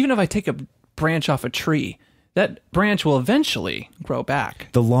even if I take a branch off a tree, that branch will eventually grow back.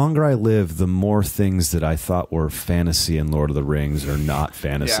 The longer I live, the more things that I thought were fantasy in Lord of the Rings are not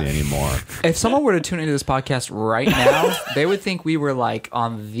fantasy anymore. If someone were to tune into this podcast right now, they would think we were like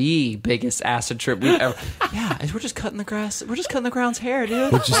on the biggest acid trip we've ever. Yeah, we're just cutting the grass. We're just cutting the ground's hair,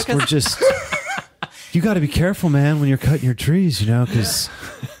 dude. We're just. You got to be careful, man, when you're cutting your trees. You know, because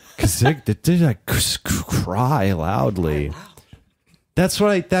they like cry loudly.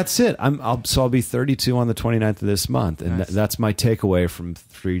 That's it. I'll be 32 on the 29th of this month, and that's my takeaway from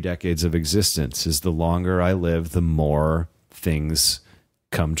 3 decades of existence. Is the longer I live, the more things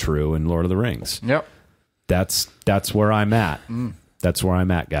come true in Lord of the Rings. Yep, that's where I'm at. That's where I'm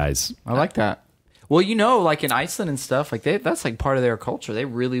at, guys. I like that. Well, you know, like in Iceland and stuff, like that's like part of their culture. They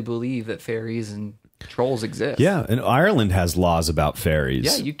really believe that fairies and trolls exist. Yeah, and Ireland has laws about fairies.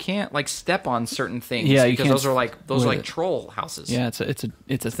 Yeah, you can't like step on certain things. Yeah, because those are like troll houses. Yeah,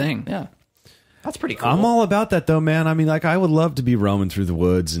 it's a thing. Yeah, that's pretty cool. I'm all about that, though, man. I mean, like, I would love to be roaming through the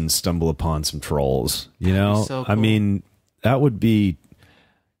woods and stumble upon some trolls. You know, so I cool. mean, that would be.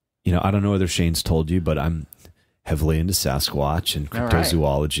 You know, I don't know whether Shane's told you, but I'm heavily into Sasquatch and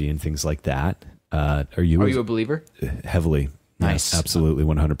cryptozoology and things like that. Are you a believer? Heavily? Nice. Yeah, absolutely,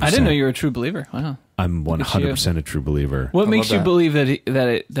 100%. I didn't know you were a true believer. Wow. I'm 100% a true believer. What makes you that. believe that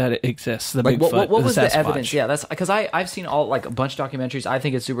it exists? The Like Bigfoot, what was the Sasquatch? evidence? Yeah, that's because I've seen all like a bunch of documentaries. I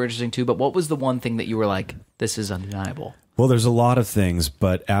think it's super interesting too. But what was the one thing that you were like, this is undeniable? Well, there's a lot of things,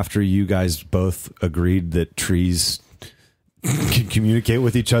 but after you guys both agreed that trees can communicate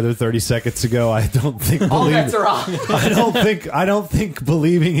with each other 30 seconds ago, I don't think All bets are off. I don't think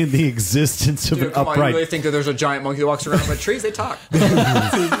believing in the existence of Dude, an come on, upright. you really think that there's a giant monkey that walks around? But trees, they talk.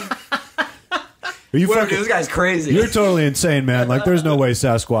 Are you Whatever, fucking- dude, this guy's crazy. You're totally insane, man. Like, there's no way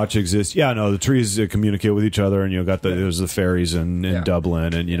Sasquatch exists. Yeah, no, the trees communicate with each other, and you got there's the fairies in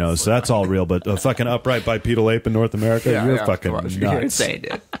Dublin, and you know, so that's all real. But a fucking upright bipedal ape in North America, you're fucking Come on, nuts. You're insane,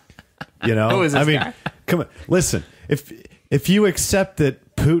 dude. You know, Who is this I mean, guy? come on, listen. If you accept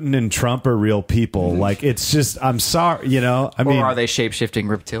that Putin and Trump are real people, like, it's just, I'm sorry, you know. I mean, Or are they shape-shifting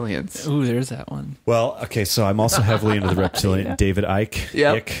reptilians? Ooh, there's that one. well, okay, so I'm also heavily into the reptilian. David Icke.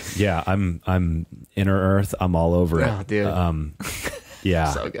 Yep. Ick. Yeah, I'm Inner Earth. I'm all over it. Oh, dude.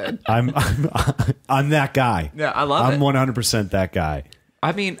 Yeah, So good. I'm that guy. Yeah, I love I'm it. 100% that guy.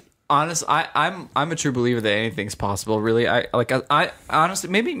 I mean, honestly, I'm a true believer that anything's possible. Really, I honestly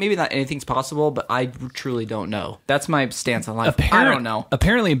maybe not anything's possible, but I truly don't know. That's my stance on life. I don't know.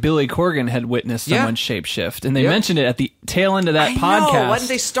 Apparently, Billy Corgan had witnessed Yeah. someone shapeshift, and they Yep. mentioned it at the tail end of that I podcast. know. Why didn't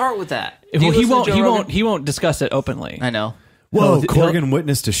they start with that? Do Well, you listen to Joe Rogan? he won't discuss it openly. I know. Whoa, He'll- Corgan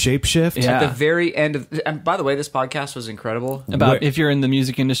witnessed a shapeshift? Yeah. At the very end of, and by the way, this podcast was incredible. About if you're in the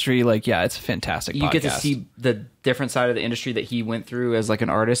music industry, like, yeah, it's a fantastic You podcast. get to see the different side of the industry that he went through as like an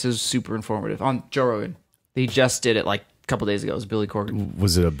artist. Is super informative on Joe Rogan. He just did it like a couple days ago. It was Billy Corgan.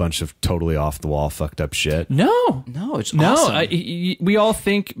 Was it a bunch of totally off the wall, fucked up shit? No, No, it's no. awesome. We all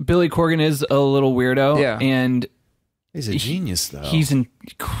think Billy Corgan is a little weirdo, Yeah. and He's a genius, though. he's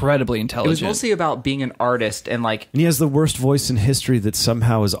incredibly It intelligent. was mostly about being an artist and like And he has the worst voice in history that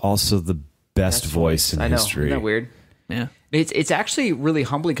somehow is also the best voice in I know. history. Isn't that weird? yeah. It's actually really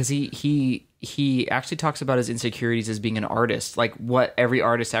humbling because he actually talks about his insecurities as being an artist, like what every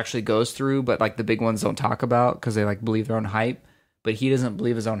artist actually goes through, but like the big ones don't talk about because they like believe their own hype. But he doesn't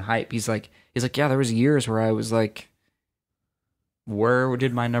believe his own hype. He's like, yeah, there was years where I was like, where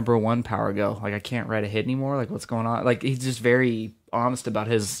did my number one power go? Like, I can't write a hit anymore. Like, what's going on? Like, he's just very honest about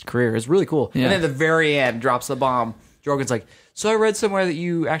his career. It's really cool. Yeah. And then at the very end, drops the bomb. Joe Rogan's like, so I read somewhere that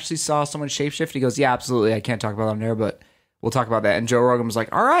you actually saw someone shapeshift. He goes, yeah, absolutely. I can't talk about it on there, but we'll talk about that. And Joe Rogan was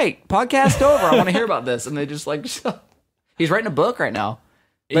like, all right, podcast over. I want to hear about this. And they just like, he's writing a book right now.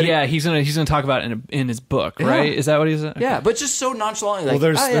 But yeah, he's gonna talk about it in his book, Yeah. right? Is that what he's? Yeah, but just so nonchalantly. Like,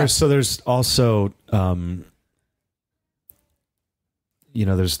 Well, there's also you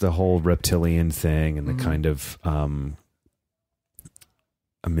know, there's the whole reptilian thing and the kind of I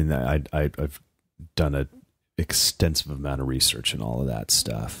mean, I've done an extensive amount of research and all of that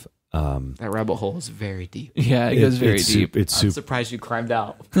stuff. that rabbit hole is very deep. Yeah, it goes very deep. It's I'm super. surprised you climbed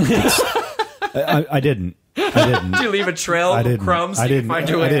out. I didn't. Did you leave a trail I of didn't. crumbs? I so you didn't. can find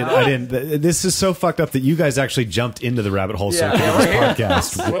your I way didn't. out? I didn't. This is so fucked up that you guys actually jumped into the rabbit hole circuit of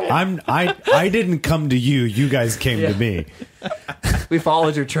this podcast. I didn't come to you. You guys came to me. We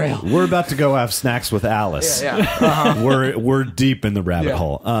followed your trail. We're about to go have snacks with Alice. Yeah. Uh-huh. We're deep in the rabbit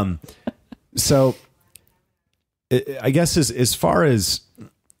hole. So I guess as far as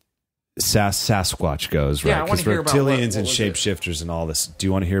Sasquatch goes, right? Yeah, I wanna Because hear about reptilians what and was it? shapeshifters and all this. Do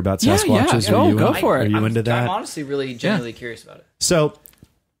you want to hear about Yeah, Sasquatches? yeah, Are you, go for it. Are you I'm into that? honestly really genuinely curious about it. So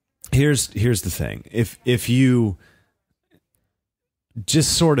here's the thing. If you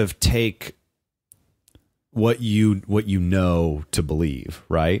just sort of take what you know to believe,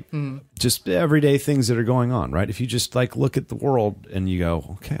 right? Just everyday things that are going on, right? If you just like look at the world and you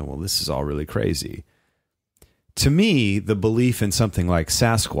go, okay, well, this is all really crazy. To me, the belief in something like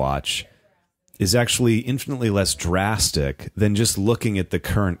Sasquatch is actually infinitely less drastic than just looking at the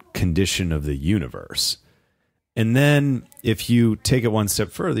current condition of the universe. And then if you take it one step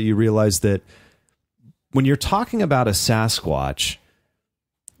further, you realize that when you're talking about a Sasquatch,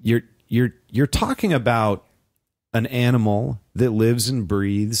 you're talking about an animal that lives and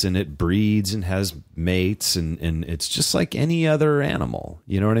breathes, and it breeds and has mates, and it's just like any other animal.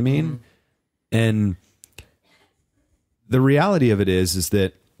 You know what I mean? And the reality of it is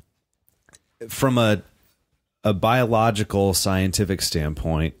that from a biological scientific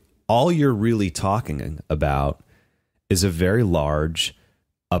standpoint, all you're really talking about is a very large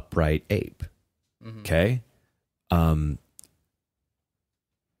upright ape. Okay?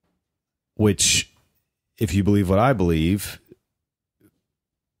 Which, if you believe what I believe,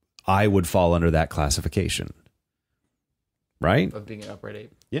 I would fall under that classification. Right? Of being an upright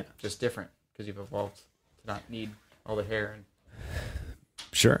ape. Yeah. Just different because you've evolved to not need all the hair. And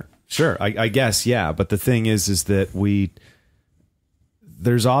Sure. I guess, yeah. But the thing is that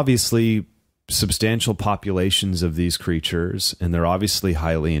there's obviously substantial populations of these creatures, and they're obviously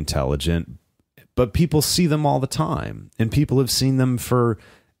highly intelligent, but people see them all the time, and people have seen them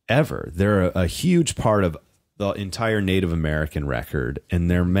forever. They're a huge part of the entire Native American record, and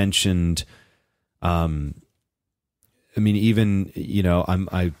they're mentioned. I mean, even, you know,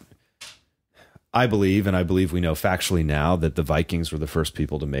 I believe, and I believe we know factually now, that the Vikings were the first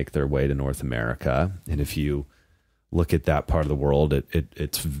people to make their way to North America. And if you look at that part of the world,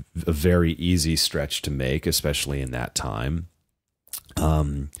 it's a very easy stretch to make, especially in that time.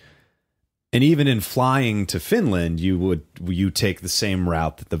 And even in flying to Finland, you take the same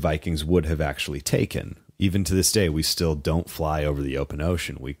route that the Vikings would have actually taken. Even to this day, we still don't fly over the open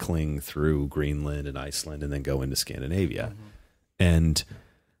ocean. We cling through Greenland and Iceland and then go into Scandinavia. And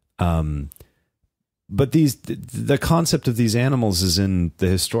but the concept of these animals is in the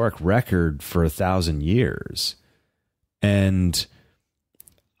historic record for 1,000 years. And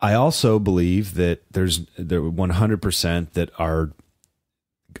I also believe that there 100% that our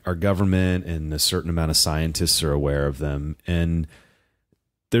government and a certain amount of scientists are aware of them. And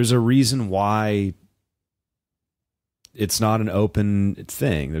there's a reason why it's not an open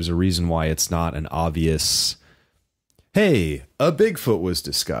thing. There's a reason why it's not an obvious, hey, a Bigfoot was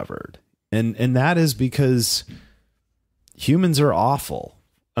discovered. And that is because humans are awful.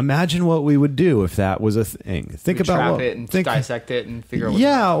 Imagine what we would do if that was a thing. Think about trap it and dissect it and figure out.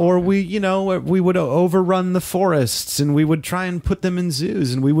 Yeah, or we would overrun the forests, and we would try and put them in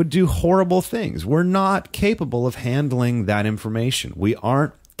zoos, and we would do horrible things. We're not capable of handling that information. We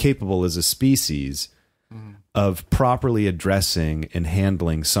aren't capable as a species of properly addressing and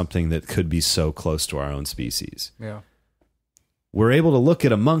handling something that could be so close to our own species. Yeah. We're able to look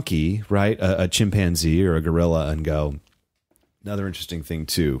at a monkey, right, a chimpanzee or a gorilla, and go, another interesting thing,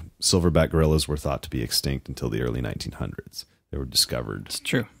 too, silverback gorillas were thought to be extinct until the early 1900s. They were discovered. It's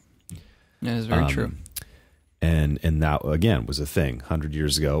true. That is very true. And that, again, was a thing. 100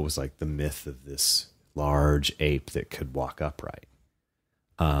 years ago, it was like the myth of this large ape that could walk upright.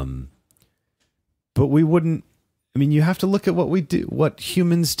 But we wouldn't, I mean, you have to look at what we do, what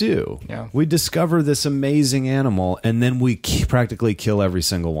humans do. Yeah. We discover this amazing animal, and then we practically kill every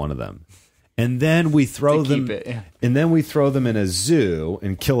single one of them. And then we throw them, and then we throw them in a zoo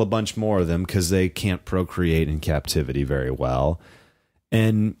and kill a bunch more of them because they can't procreate in captivity very well.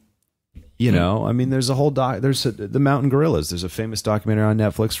 And you know, I mean, there's a whole the mountain gorillas. There's a famous documentary on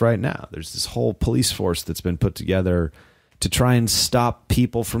Netflix right now. There's this whole police force that's been put together to try and stop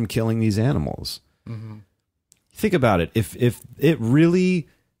people from killing these animals. Think about it. If it really,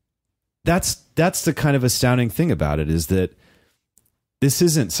 that's the kind of astounding thing about it, is that this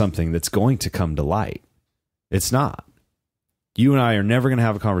isn't something that's going to come to light. It's not. You and I are never going to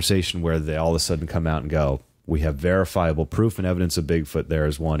have a conversation where they all of a sudden come out and go, we have verifiable proof and evidence of Bigfoot. There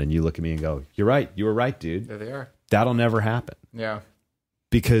is one. And you look at me and go, you're right. You were right, dude. There they are. That'll never happen. Yeah.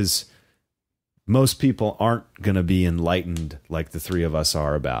 Because most people aren't going to be enlightened like the three of us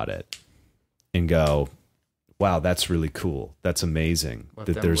are about it and go, wow, that's really cool. That's amazing.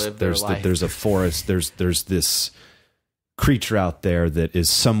 That there's a forest. There's this creature out there that is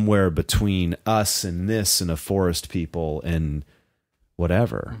somewhere between us and this and a forest people and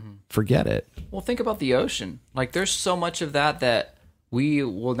whatever. forget it. Well, think about the ocean. Like, there's so much of that we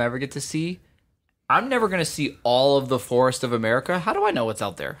will never get to see. I'm never going to see all of the forest of America. How do I know what's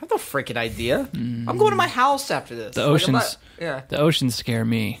out there? I have no freaking idea. I'm going to my house after this. The Like, I'm oceans, not- yeah. the oceans scare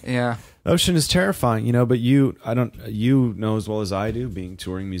me. Yeah. Ocean is terrifying, you know, but you know as well as I do, being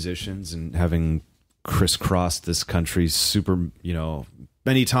touring musicians and having crisscrossed this country super, you know,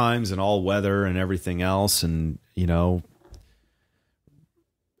 many times in all weather and everything else. And, you know,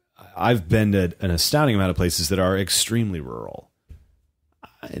 I've been to an astounding amount of places that are extremely rural.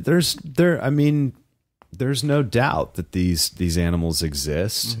 There's no doubt that these animals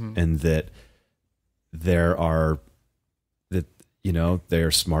exist and that you know,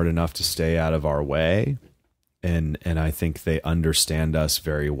 they're smart enough to stay out of our way. And I think they understand us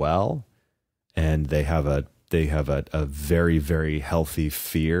very well. And they have a very, very healthy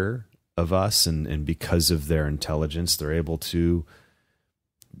fear of us. And because of their intelligence, they're able to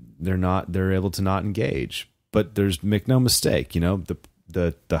not engage. But make no mistake, you know,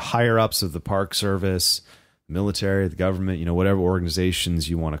 the higher ups of the Park Service, military, the government, you know, whatever organizations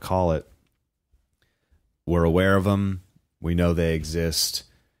you want to call it, we're aware of them. We know they exist,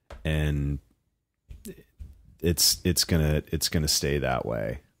 and it's gonna stay that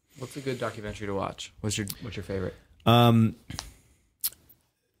way. What's a good documentary to watch? What's your favorite? The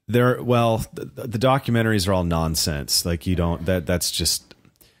documentaries are all nonsense. Like you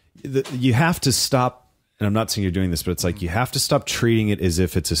have to stop. And I'm not saying you're doing this, but it's like you have to stop treating it as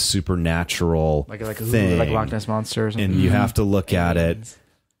if it's a supernatural thing, like Loch Ness Monster or something. and you have to look at it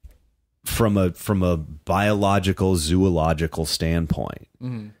from a biological, zoological standpoint.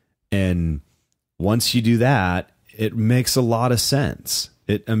 And once you do that, it makes a lot of sense.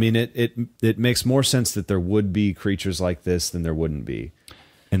 It makes more sense that there would be creatures like this than there wouldn't be.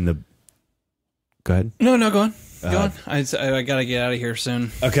 And go ahead. No, go on. Go on. I gotta get out of here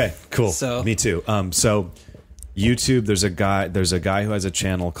soon. Okay, cool. So me too. So YouTube, there's a guy who has a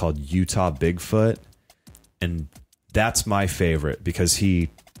channel called Utah Bigfoot, and that's my favorite because he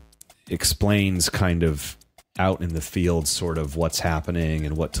explains kind of out in the field sort of what's happening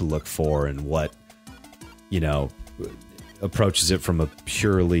and what to look for and what, you know, approaches it from a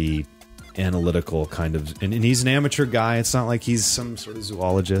purely analytical kind of, and he's an amateur guy. It's not like he's some sort of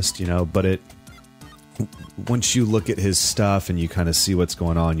zoologist, you know, but once you look at his stuff and you kind of see what's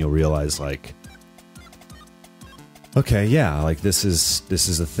going on, you'll realize like, okay, yeah, like this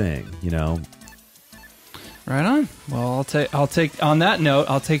is a thing, you know. Right on. Well, I'll take on that note.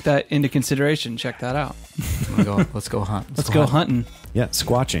 I'll take that into consideration. Check that out. Let's go hunt. Let's go hunting. Yeah,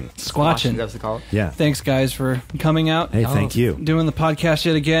 squatching. Squatching. That's what they call it. Yeah. Thanks, guys, for coming out. Hey, thank you. Doing the podcast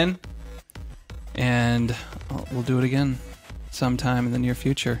yet again, and we'll do it again sometime in the near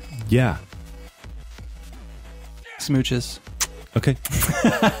future. Yeah. Smooches. Okay.